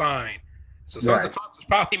don't get fined. So Sons of Fox was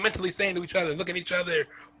probably mentally saying to each other, looking at each other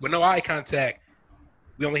with no eye contact,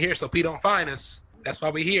 we only here so Pete don't find us. That's why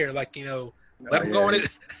we here. Like, you know, let them go on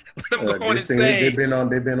and say they've been on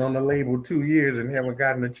the label 2 years and haven't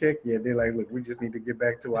gotten a check yet. They're like, look, we just need to get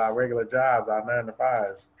back to our regular jobs, our 9 to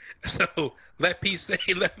 5s. So let Pete say,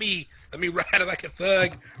 let me ride it like a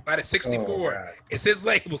thug, ride at 64. It's his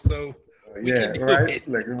label, so we can do it.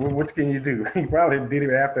 Look, what can you do? He probably did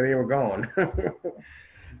it after they were gone.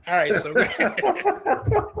 All right, so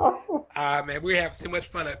man, we have too much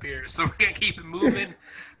fun up here, so we're gonna keep it moving.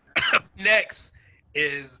 Up next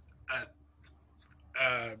is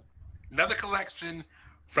another collection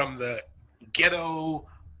from the Ghetto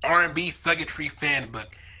R&B Thuggetry fan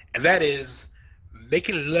book, and that is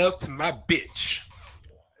Making Love to My Bitch.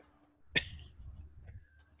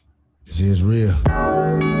 This is real.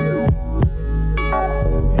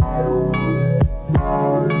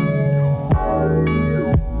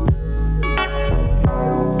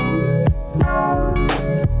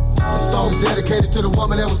 Dedicated to the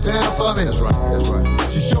woman that was down for me. That's right.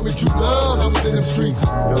 She showed me true love, I was in them streets.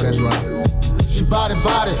 Yo, that's right. She body.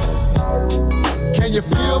 Can you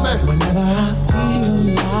feel me? Whenever I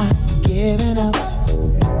feel like giving up,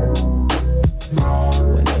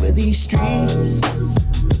 whenever these streets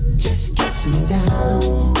just gets me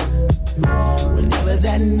down, whenever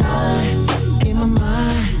that night in my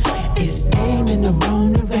mind is aimed in the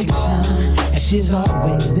wrong direction, and she's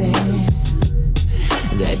always there.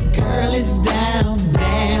 That girl is down,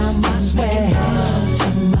 I swear. Love to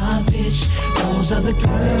my bitch. Those other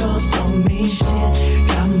girls don't mean shit.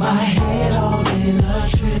 Got my head all in a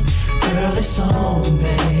trip. Girl, it's on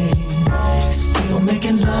me. Still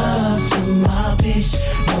making love to my bitch.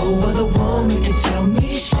 No other woman can tell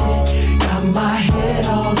me shit. Got my head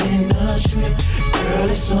all in a trip. Girl,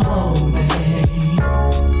 it's on me.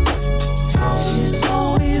 She's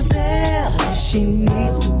always there when she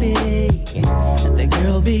needs to be. The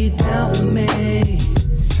girl be down for me,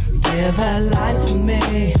 give her life for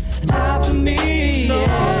me, die for me. No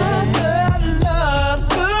good love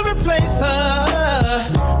could replace her.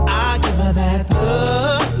 I give her that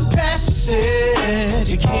love, passion.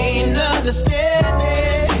 She can't understand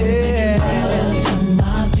it. Love to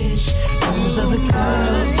my bitch. Those other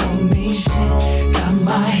girls don't mean shit. Got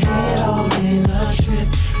my head all in a trip.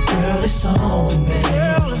 Girl, it's on me.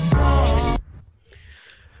 Girl, it's on.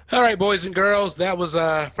 All right, boys and girls, that was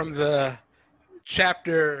from the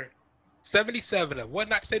chapter 77 of What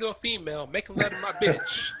Not to Say to a Female, Making Love to My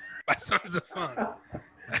Bitch by Sons of Fun. All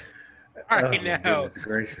right, now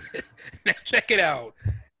check it out.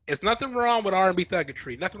 It's nothing wrong with R&B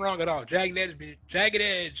thuggetry, nothing wrong at all. Jagged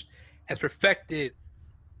Edge has perfected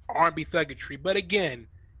R&B thuggetry, but again,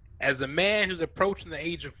 as a man who's approaching the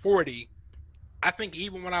age of 40, I think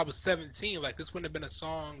even when I was 17, like, this wouldn't have been a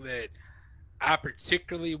song that I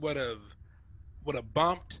particularly would have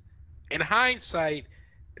bumped. In hindsight,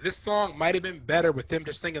 this song might have been better with them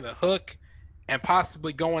just singing the hook and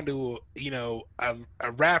possibly going to, you know,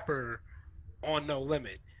 a rapper on No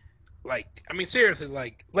Limit. like, I mean, seriously,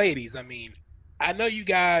 like, ladies, I mean, I know you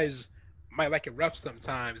guys might like it rough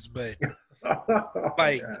sometimes, but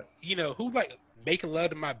like, God. you know, who like making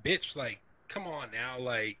love to my bitch? Like, come on now,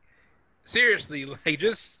 like, seriously, like,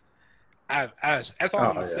 just, that's all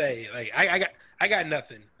I'm gonna say. Like, I got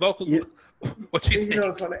nothing. Vocals, Yeah. what you You think? know,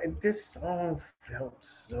 it's funny, and this song felt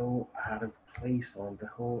so out of place on the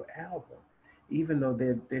whole album, even though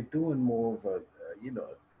they're doing more of a you know,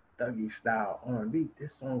 thuggy style R&B.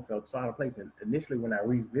 This song felt so out of place. And initially, when I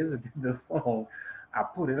revisited the song, I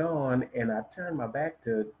put it on and I turned my back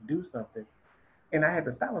to do something, and I had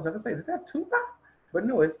to stop myself and say, "Is that Tupac?" But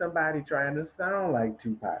no, it's somebody trying to sound like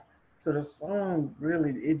Tupac. So the song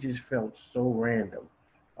really, it just felt so random,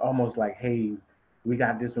 almost like, "Hey, we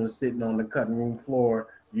got this one sitting on the cutting room floor.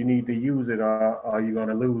 You need to use it, or you're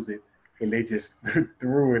gonna lose it." And they just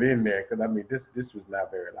threw it in there because I mean, this was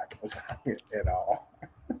not very like a song at all.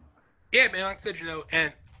 Yeah, man, like I said, you know,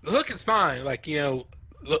 and the hook is fine. Like, you know,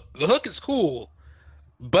 the hook is cool,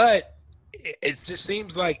 but it just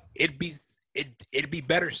seems like it'd be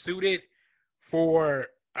better suited for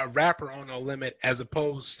a rapper on No Limit as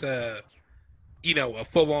opposed to, you know, a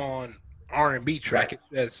full on R&B track.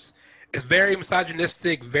 Right. It's very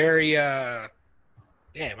misogynistic, very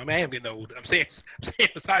damn, I mean, I am getting old. I'm saying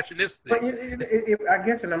misogynistic. But I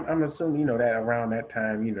guess, and I'm assuming, you know, that around that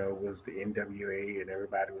time, you know, was the NWA and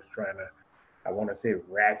everybody was trying to, I want to say,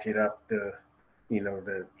 ratchet up the, you know,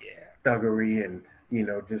 the thuggery and, you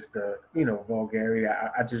know, just the, you know, vulgarity.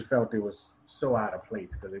 I just felt it was so out of place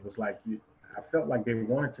because it was like, I felt like they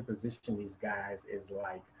wanted to position these guys as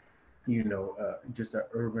like, you know, just an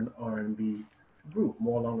urban R&B group,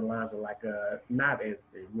 more along the lines of like not as,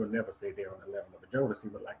 we'll never say they're on the level of a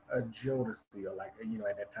Jodeci, but like a Jodeci, or like, you know,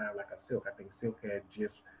 at that time like a Silk. I think Silk had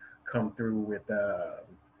just come through with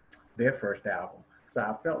their first album, so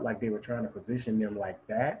I felt like they were trying to position them like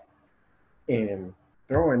that, and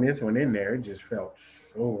throwing this one in there, it just felt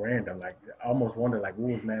so random. Like, I almost wondered, like,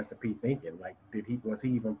 what was Master P thinking? Like, was he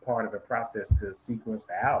even part of the process to sequence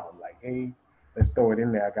the album? Like, hey, let's throw it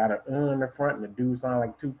in there. I got an in the front and the dude sound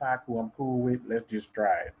like Tupac, who I'm cool with. Let's just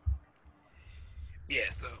try it. Yeah,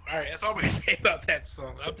 so, all right, that's all we're going to say about that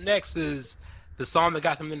song. Up next is the song that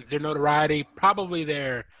got them their notoriety, probably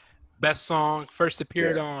their best song, first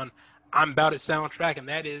appeared on I'm About It soundtrack, and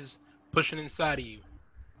that is Pushing Inside of You.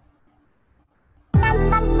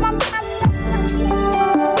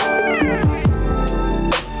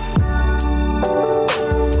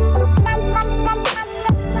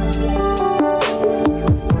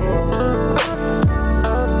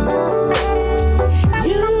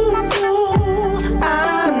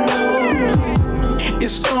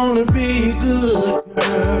 It's gonna be good,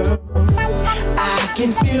 girl. I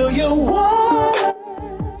can feel your water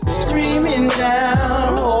streaming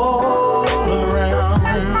down all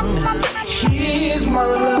around. Here's my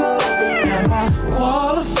love, am I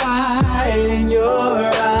qualified in your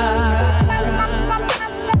eyes?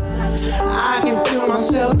 I can feel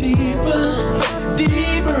myself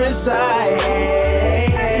deeper inside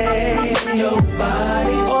your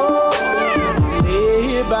body. Oh,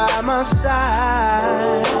 lay by my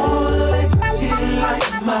side.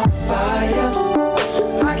 Like my fire,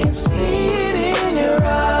 I can see it in your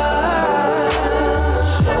eyes.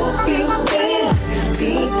 Sure feels damn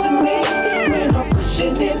good to me when I'm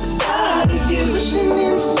pushing inside of you. Pushing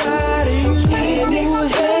inside of you. Can't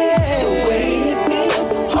explain the way it feels.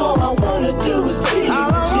 All I wanna do is be with you.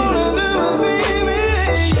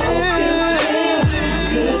 Sure feels damn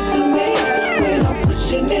good to me when I'm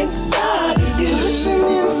pushing inside of you. Pushing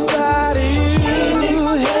inside of you. Can't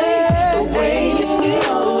explain the way it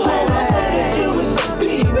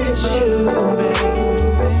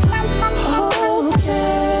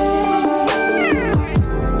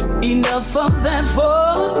enough of that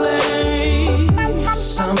foreplay.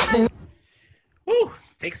 Something. Woo!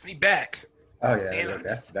 Takes me back. Oh yeah, look,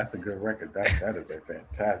 that's a good record. That is a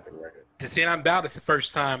fantastic record. To see I'm About It the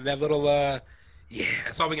first time, that little yeah,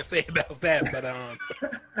 that's all we can say about that. But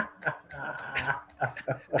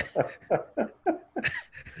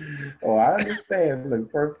Oh, I understand.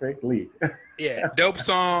 Look, perfectly. yeah, dope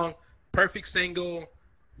song, perfect single,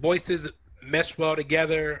 voices mesh well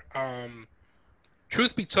together.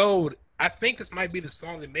 Truth be told, I think this might be the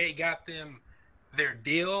song that may have got them their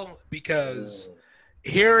deal, because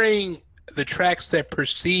hearing the tracks that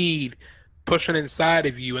precede Pushing Inside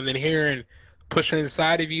of You and then hearing Pushing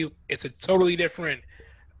Inside of You, it's a totally different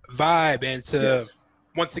vibe. And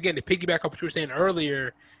once again, to piggyback off what you were saying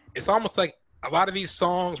earlier, it's almost like a lot of these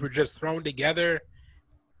songs were just thrown together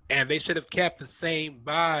and they should have kept the same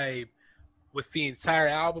vibe with the entire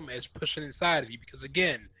album as Pushing Inside of You. Because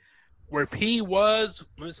again, where P was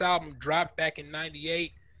when this album dropped back in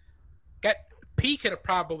 '98. P could have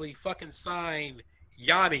probably fucking signed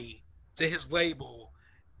Yanni to his label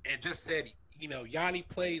and just said, you know, Yanni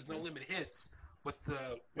plays No Limit hits with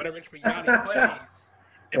the whatever instrument Yanni plays,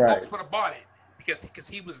 and folks would have bought it because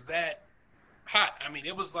he was that hot. I mean,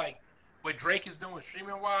 it was like what Drake is doing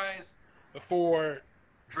streaming wise before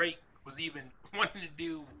Drake was even wanting to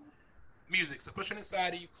do music. So Pushing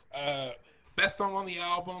Inside of You, best song on the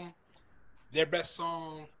album, their best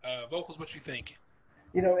song, vocals. What you think?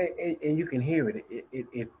 You know, and you can hear it.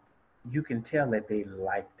 It you can tell that they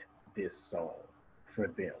liked this song for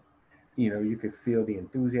them. You know, you could feel the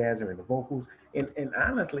enthusiasm in the vocals. And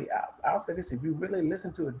honestly, I'll say this: if you really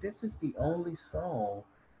listen to it, this is the only song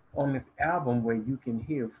on this album where you can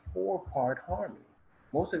hear 4-part harmony.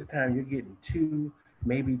 Most of the time, you're getting 2,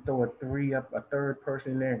 maybe throw a 3 up, a third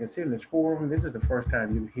person in there. And considering there's 4 of them, this is the first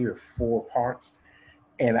time you hear 4 parts.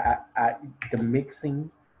 And the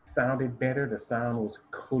mixing sounded better. The sound was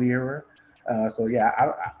clearer. So yeah,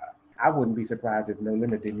 I wouldn't be surprised if No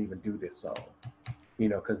Limit didn't even do this song. You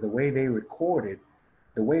know, because the way they recorded,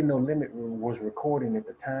 the way No Limit was recording at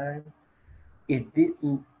the time, it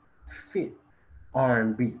didn't fit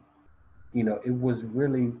R&B. You know, it was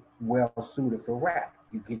really well suited for rap.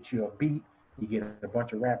 You get you a beat, you get a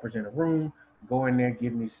bunch of rappers in a room, go in there,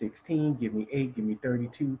 give me 16, give me 8, give me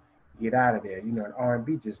 32, get out of there. You know, and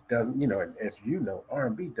R&B just doesn't, you know, as you know,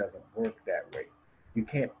 R&B doesn't work that way. You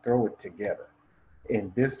can't throw it together.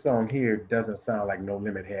 And this song here doesn't sound like No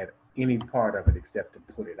Limit had any part of it except to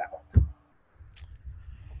put it out.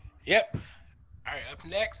 Yep. All right, up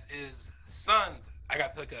next is Sons, I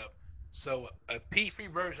Got the Hook Up. So a P-free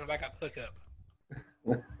version of I Got the Hook Up.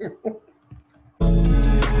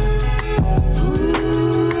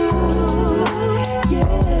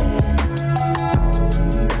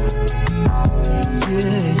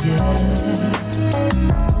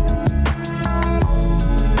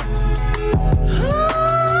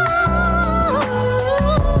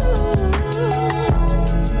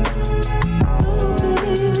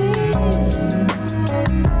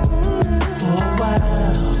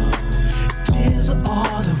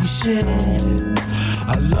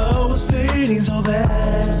 Our love was fading so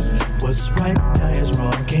fast. What's right now is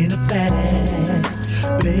wrong, can't fast.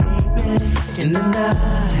 Baby, in the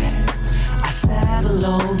night, I sat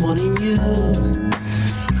alone wanting you,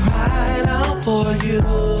 crying out for you,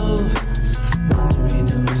 wondering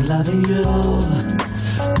who's loving you.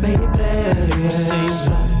 Baby,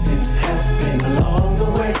 something happened along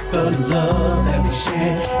the way. The love that we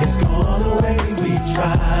shared is gone away. We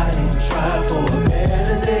tried and tried for a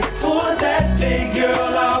better day. For that day,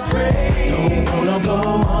 girl, I'll pray. Don't wanna go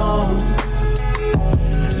on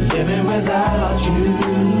living without you.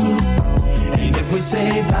 And if we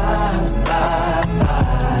say bye, bye,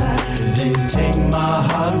 bye, then take my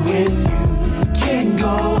heart with you. Can't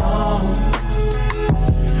go on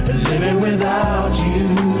living without you.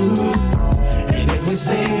 And if we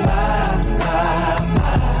say bye, bye,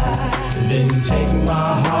 bye, then take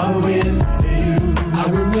my heart with you. I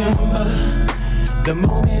remember the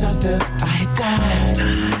moment I felt I had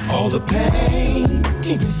died, all the pain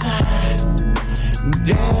deep inside.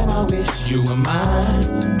 Damn, I wish you were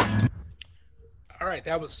mine. All right,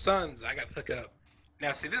 that was Sons, I Got the Hook Up.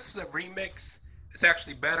 Now, see, this is a remix. It's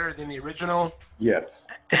actually better than the original. Yes.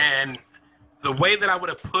 And the way that I would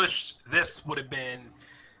have pushed this would have been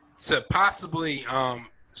to possibly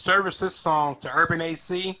service this song to Urban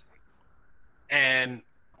AC and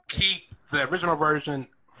keep the original version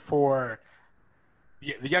for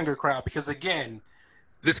the younger crowd, because again,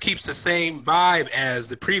 this keeps the same vibe as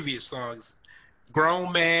the previous songs.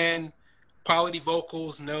 Grown man, quality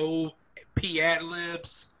vocals, no P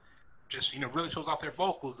ad-libs, just, you know, really shows off their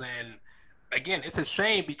vocals. And again, it's a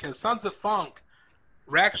shame because Sons of Funk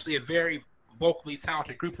were actually a very vocally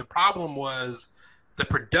talented group. The problem was the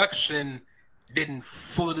production didn't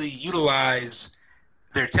fully utilize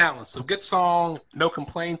their talents. So good song, no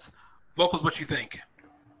complaints. Vocals, what you think?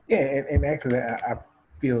 Yeah, and actually, I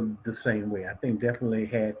feel the same way. I think definitely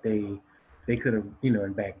had they could have, you know,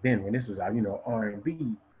 and back then when this was out, you know,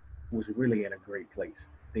 R&B was really in a great place.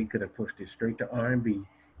 They could have pushed it straight to R&B.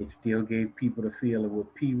 It still gave people the feel of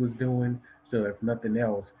what P was doing. So if nothing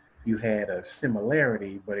else, you had a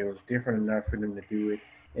similarity, but it was different enough for them to do it.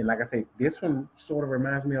 And like I say, this one sort of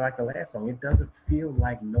reminds me of like the last song. It doesn't feel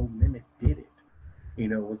like No Limit did it. You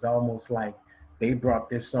know, it was almost like they brought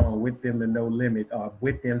this song with them to No Limit,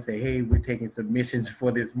 with them say, hey, we're taking submissions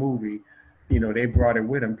for this movie. You know, they brought it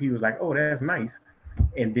with them. P was like, oh, that's nice.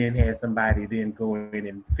 And then had somebody then go in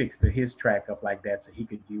and fix his track up like that so he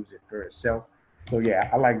could use it for himself. So yeah,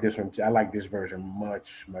 I like this one. I like this version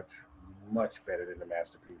much, much much better than the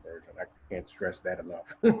Master P version. I can't stress that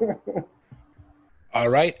enough. All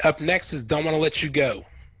right, up next is Don't Wanna Let You Go.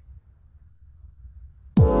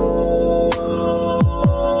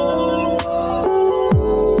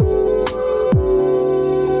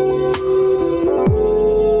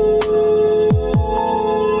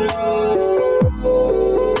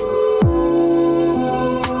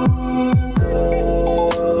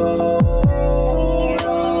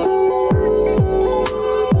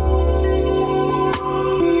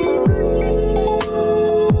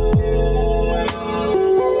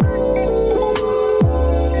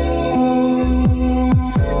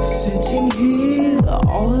 Sitting here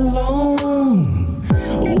all alone,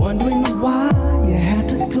 wondering why you had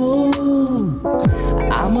to go.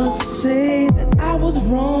 I must say that I was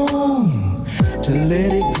wrong to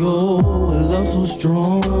let it go. A love so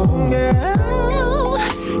strong, girl.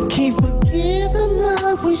 Can't forget the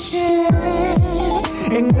love we shared,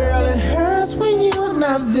 and girl, it hurts when you're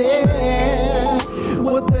not there.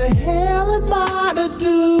 What the hell am I to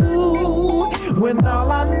do when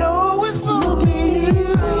all I know is only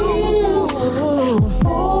tears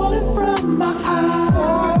falling from my eyes?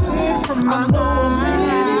 I know I'm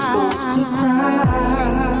really supposed to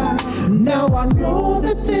cry. Now I know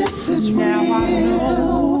that this is real,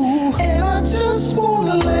 and I just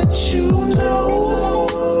wanna let you know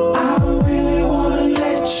I really wanna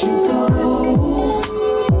let you go.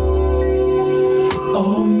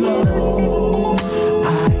 Oh no, I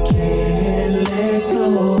can't let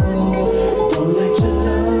go. Don't let your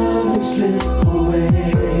love slip away.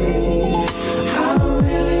 I don't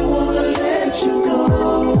really wanna let you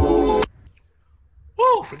go.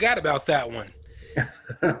 Woo, forgot about that one.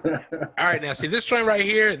 All right, now see this joint right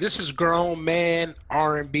here. This is grown man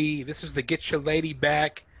R&B. This is the "Get Your Lady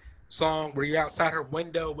Back" song where you're outside her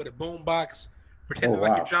window with a boombox, pretending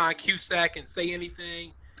like you're John Cusack and say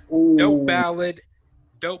anything. Ooh. Dope ballad,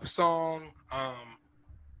 dope song,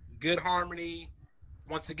 good harmony.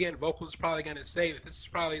 Once again, vocals is probably gonna say that this is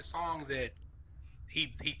probably a song that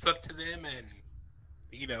he took to them, and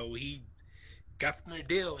you know he got them their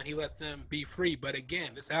deal and he let them be free. But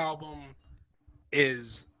again, this album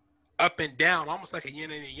is up and down, almost like a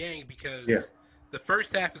yin and a yang, because the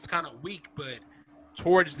first half is kind of weak, but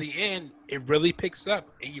towards the end, it really picks up,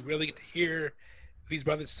 and you really get to hear these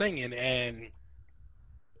brothers singing. And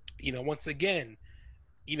you know, once again,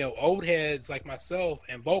 you know, old heads like myself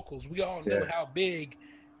and vocals, we all know how big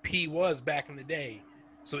P was back in the day.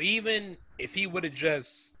 So even if he would have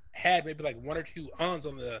just had maybe like one or two uns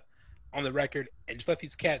on the record and just let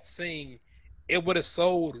these cats sing, it would have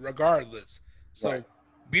sold regardless. So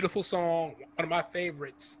beautiful song, one of my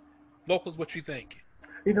favorites. Vocals, what you think?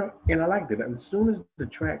 You know, and I liked it. As soon as the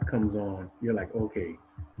track comes on, you're like, okay,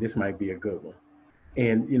 this might be a good one.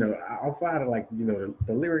 And, you know, outside of like, you know,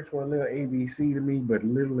 the lyrics were a little ABC to me, but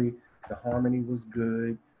literally the harmony was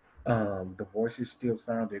good. The voices still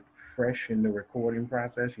sounded fresh in the recording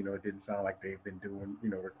process. You know, it didn't sound like they've been doing, you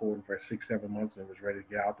know, recording for 6-7 months and was ready to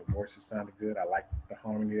get out. The voices sounded good. I liked the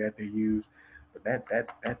harmony that they used. But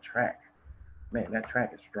that track, man, that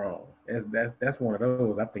track is strong. That's one of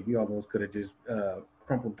those. I think you almost could have just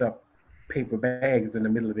crumpled up paper bags in the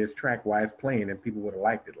middle of this track while it's playing, and people would have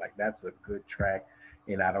liked it. Like, that's a good track,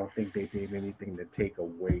 and I don't think they did anything to take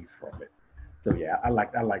away from it. So yeah, I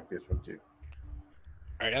like this one too.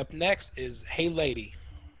 All right, up next is "Hey Lady."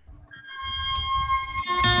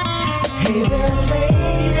 Hey there,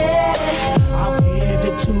 lady, I'll give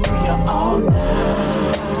it to you all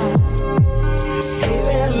night. Hey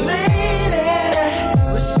there, lady,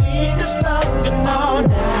 receive this loving all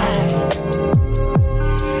night.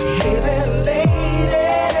 Hey there, lady,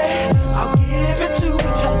 I'll give it to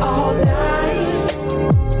you all night.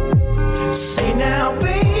 Say now,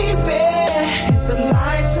 baby, hit the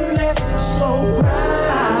lights and let's get so bright.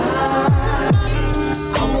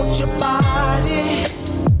 I want your body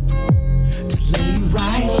to lay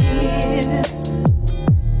right here.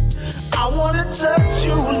 I wanna touch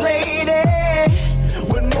you, lady,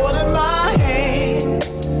 with more than my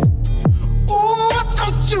hands. Ooh,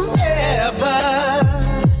 don't you ever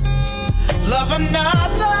love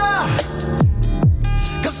another,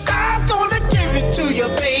 'cause I'm gonna give it to you,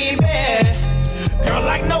 baby, girl,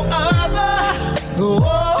 like no other. Oh,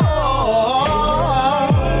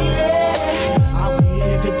 I'll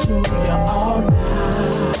give it to you all night.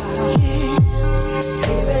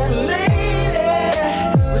 Hey there, lady,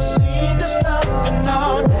 receive this loving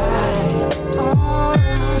all night.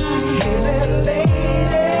 Hey there,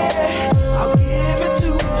 lady, I'll give it to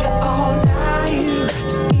you all night.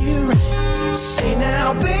 You right. Say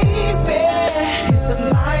now, baby, hit the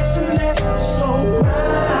lights and let's get so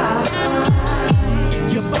bright.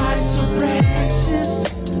 Your body's so bright.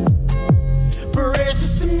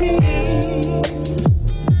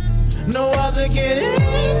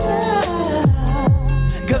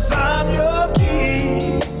 'cause I'm your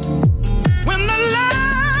key. When the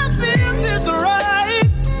love feels is right,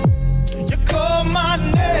 you call my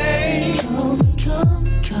name.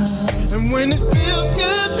 And when it feels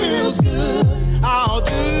good, I'll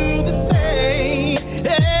do the same.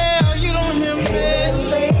 Yeah, you don't hear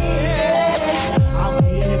me. I'll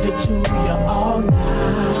give it to you all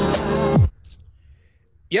night.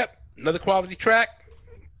 Yep, another quality track.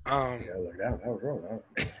 Yeah, look, that was rolling.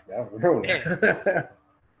 That was rolling.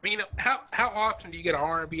 I mean, you know, how often do you get an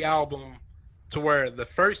R&B album to where the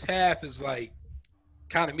first half is like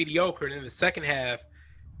kind of mediocre and then the second half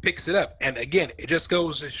picks it up? And again, it just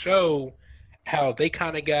goes to show how they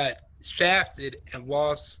kind of got shafted and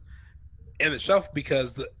lost in the shuffle,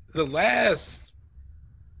 because the last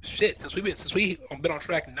shit since we've been on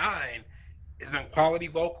track 9, it's been quality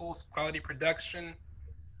vocals, quality production.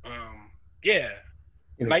 Yeah.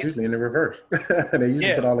 And Nice. it's usually in the reverse. They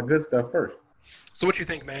usually put all the good stuff first. So what you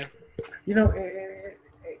think, man? You know,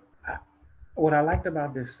 what I liked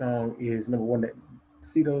about this song is, number one, that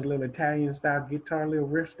see those little Italian style guitar little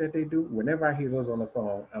riffs that they do. Whenever I hear those on a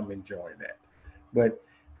song, I'm enjoying that. But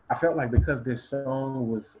I felt like because this song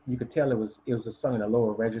was, you could tell it was a song in a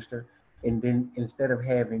lower register, and then instead of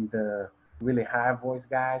having the really high voice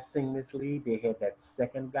guy sing this lead, they had that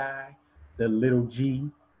second guy, the little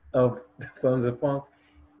G of Sons of Funk.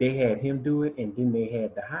 They had him do it, and then they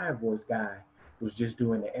had the high voice guy was just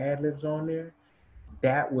doing the ad libs on there.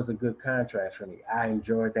 That was a good contrast for me. I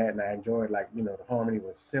enjoyed that, and I enjoyed, like, you know, the harmony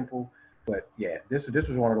was simple. But yeah, this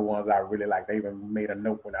was one of the ones I really liked. They even made a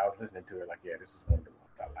note when I was listening to it, like, yeah, this is one of the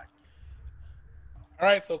ones I like. All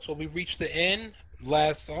right, folks. Well, we've reached the end.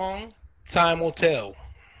 Last song, Time Will Tell.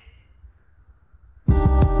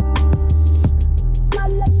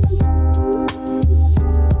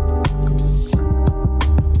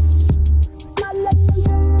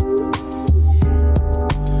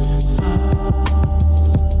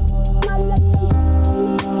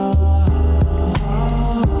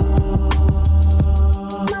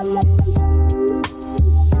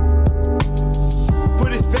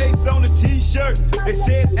 They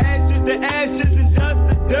said ashes to ashes and dust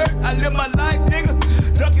to dirt. I live my life, nigga,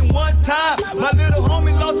 ducking one time. My little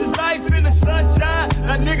homie lost his life in the sunshine.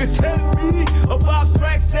 That nigga telling me about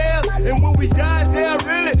crack sales. And when we die, is there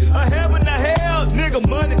really a heaven or hell? Nigga,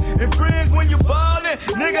 money and friends when you ballin'.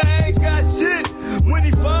 Nigga ain't got shit when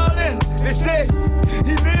he fallin'. They said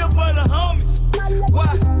he lived for the homies.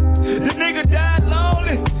 Why? The nigga died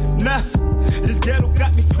lonely. Nah, this ghetto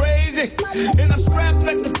got me crazy. And I'm strapped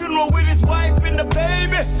at the funeral with his wife and the baby.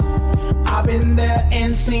 I've been there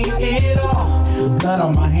and seen it all. Blood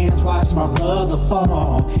on my hands, watch my brother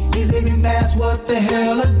fall. He's living, that's what the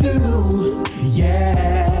hell I do.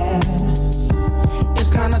 Yeah.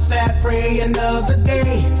 It's kinda sad, pray another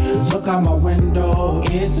day. Look out my window,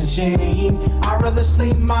 it's a shame. I'd rather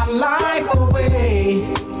sleep my life away.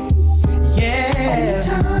 Yeah. Only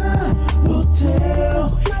time will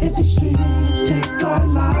tell if the streets take our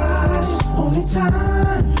lives. Only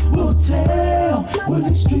time will tell when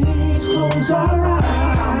the streets close our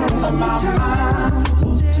eyes. Only time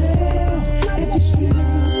will tell if the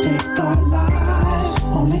streets take our lives.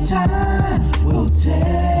 Only time will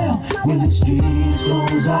tell when the streets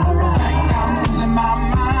close our eyes. In my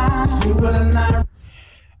mind, sleep with a night.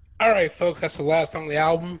 All right, folks, that's the last song on the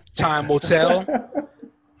album, Time Will Tell.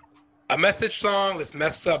 A message song that's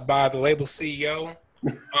messed up by the label CEO.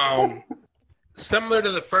 Similar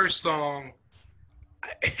to the first song,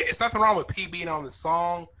 it's nothing wrong with P being on the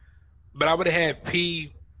song, but I would have had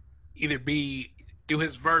P either do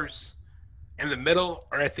his verse in the middle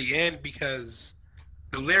or at the end, because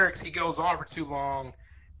the lyrics, he goes on for too long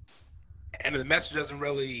and the message doesn't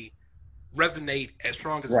really resonate as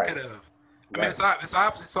strong as it could have. I mean, it's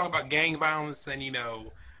obviously a song about gang violence and, you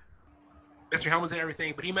know, Mr. Helmets and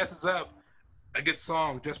everything, but he messes up a good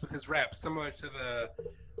song just with his rap, similar to the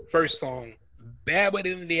first song. Bad way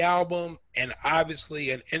to end the album, and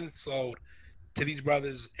obviously an insult to these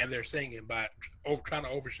brothers and their singing by trying to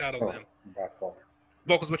overshadow them. By far.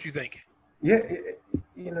 Vocals, what you think? Yeah,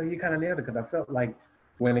 you know, you kind of nailed it, because I felt like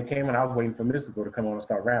when it came and I was waiting for Mystical to come on and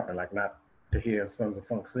start rapping, like not to hear Sons of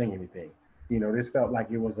Funk sing anything. You know, this felt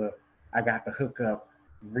like it was I got the hookup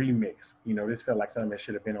remix. You know, this felt like something that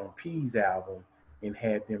should have been on P's album and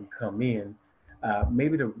had them come in.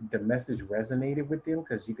 Maybe the message resonated with them,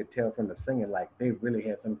 because you could tell from the singing, like they really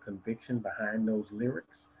had some conviction behind those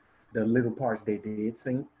lyrics, the little parts they did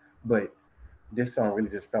sing. But this song really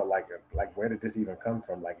just felt like where did this even come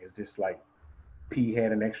from? Like, it's just like P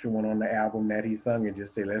had an extra one on the album that he sung and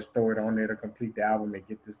just say, let's throw it on there to complete the album and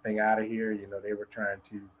get this thing out of here. You know, they were trying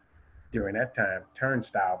to, during that time,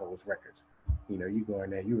 turnstile those records. you go in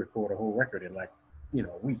there, you record a whole record in like, a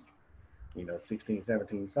week, 16,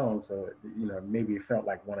 17 songs. So, maybe it felt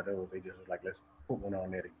like one of those. They just was like, let's put one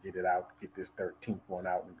on there to get it out, get this 13th one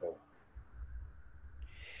out and go.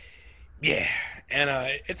 Yeah, and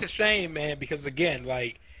it's a shame, man, because again,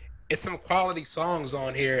 like, it's some quality songs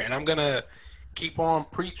on here, and I'm gonna keep on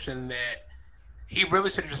preaching that he really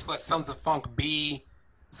should have just let Sons of Funk be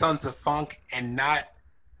Sons of Funk and not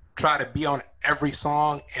try to be on every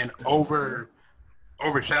song and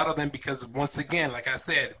overshadow them, because once again, like I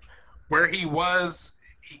said, where he was,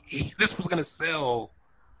 this was gonna sell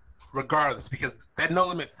regardless, because that No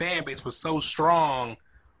Limit fan base was so strong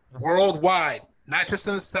worldwide, not just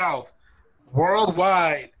in the South.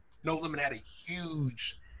 Worldwide, No Limit had a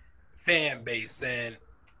huge fan base, and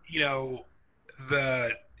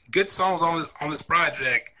the good songs on this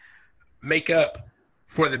project make up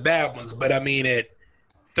for the bad ones. But I mean, at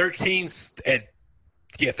 13 songs,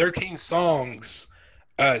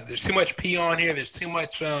 there's too much P on here. There's too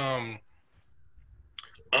much on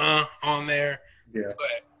there. Yeah. So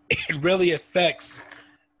it really affects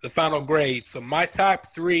the final grade. So my top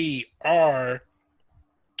 3 are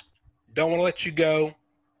Don't Want to Let You Go,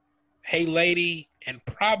 Hey Lady, and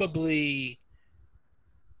probably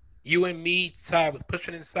You and Me tied with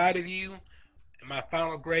Pushing Inside of You. And my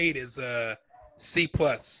final grade is C+.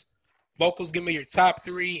 Vocals, give me your top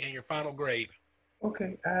 3 and your final grade.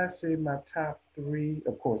 Okay, I say my top 3.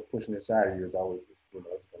 Of course, Pushing Inside of You is always, it's going to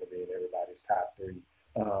be in everybody's top 3.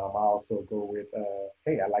 I also go with,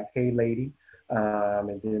 I like Hey Lady.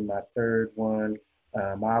 And then my third one,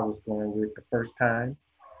 I was going with The First Time.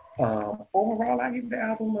 Overall, I give the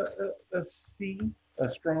album a C, a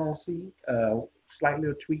strong C. Slight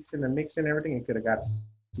little tweaks in the mix and everything. It could have got a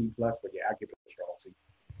C+, but yeah, I give it a strong C.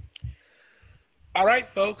 All right,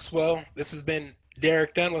 folks. Well, this has been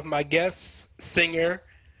Derek Dunn with my guest, singer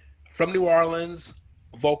from New Orleans,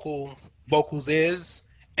 vocals is.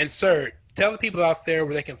 And sir, tell the people out there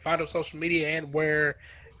where they can find on social media and where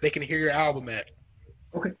they can hear your album at.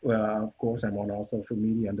 Okay. Well, of course, I'm on all social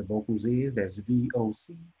media under Vocals Is. That's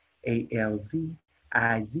VOCALZIZ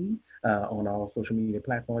on all social media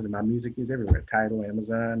platforms. And my music is everywhere. Tidal,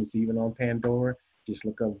 Amazon. It's even on Pandora. Just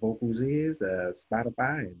look up Vocals Is,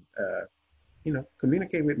 Spotify, and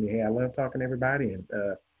communicate with me. Hey, I love talking to everybody, and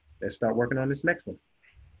let's start working on this next one.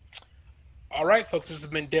 All right, folks, this has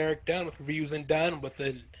been Derek Dunn with Reviews and Done with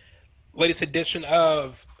the latest edition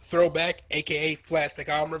of Throwback, aka Flashback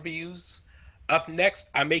Album Reviews. Up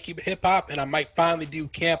next, I may keep it hip hop, and I might finally do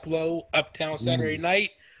Camp Low, Uptown Saturday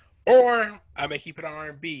Night, or I may keep it on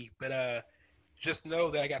R&B. But just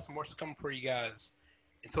know that I got some more stuff coming for you guys.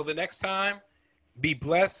 Until the next time, be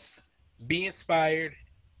blessed, be inspired,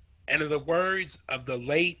 and in the words of the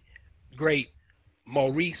late, great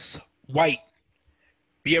Maurice White,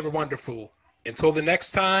 be ever wonderful. Until the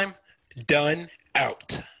next time, Done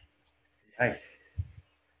out. Hey.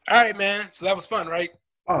 All right, man. So that was fun, right?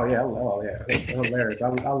 Oh yeah, it's hilarious. I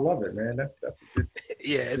love it, man. That's a good.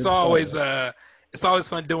 Yeah, it's always fun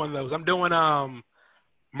doing those. I'm doing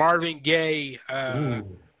Marvin Gaye. I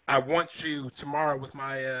Want You tomorrow with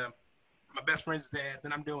my my best friend's dad.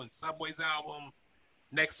 Then I'm doing Subway's album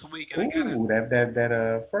next week. And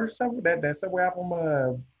that first Subway, that Subway album,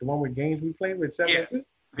 the one with games we played with. Yeah,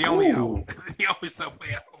 the only album, the only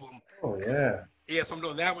Subway album. Oh yeah. Yeah, so I'm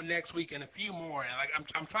doing that one next week and a few more. And like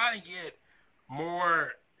I'm trying to get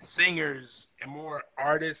more singers and more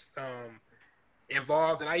artists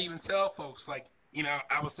involved. And I even tell folks, like,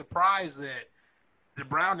 I was surprised that the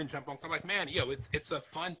Brown didn't jump on. So I'm like, man, it's a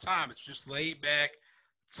fun time. It's just laid back,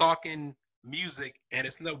 talking music, and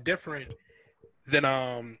it's no different than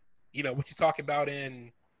what you talk about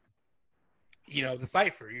in the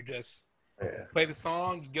Cypher. You just play the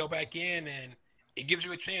song, you go back in, and it gives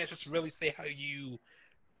you a chance just to really say how you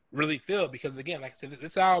really feel. Because again, like I said,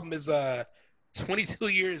 this album is 22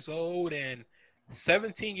 years old, and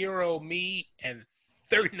 17-year-old me and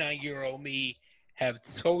 39-year-old me have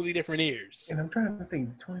totally different ears. And I'm trying to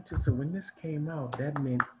think, 22. So when this came out, that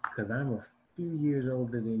meant, because I'm a few years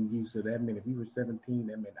older than you, so that meant if you were 17,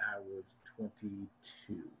 that meant I was 22,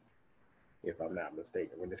 if I'm not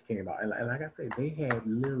mistaken, when this came out. And like I said, they had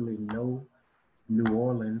literally no New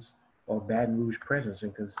Orleans or Baton Rouge presence.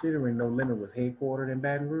 And considering No Limit was headquartered in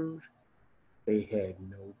Baton Rouge, they had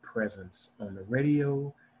no presence on the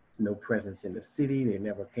radio, no presence in the city. They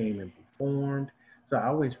never came and performed. So I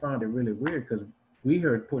always found it really weird because we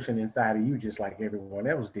heard Pushing Inside of You just like everyone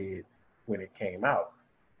else did when it came out.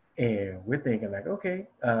 And we're thinking like, okay,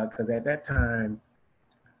 because at that time,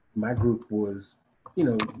 my group was,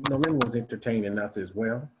 No Limit was entertaining us as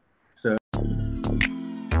well. So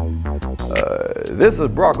this is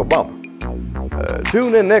Barack Obama.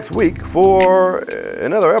 Tune in next week for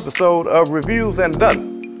another episode of Reviews and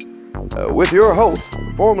Done with your host,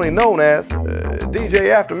 formerly known as DJ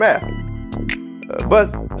Aftermath, but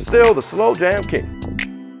still the Slow Jam King,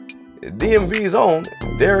 DMV's own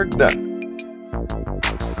Derek Dunn.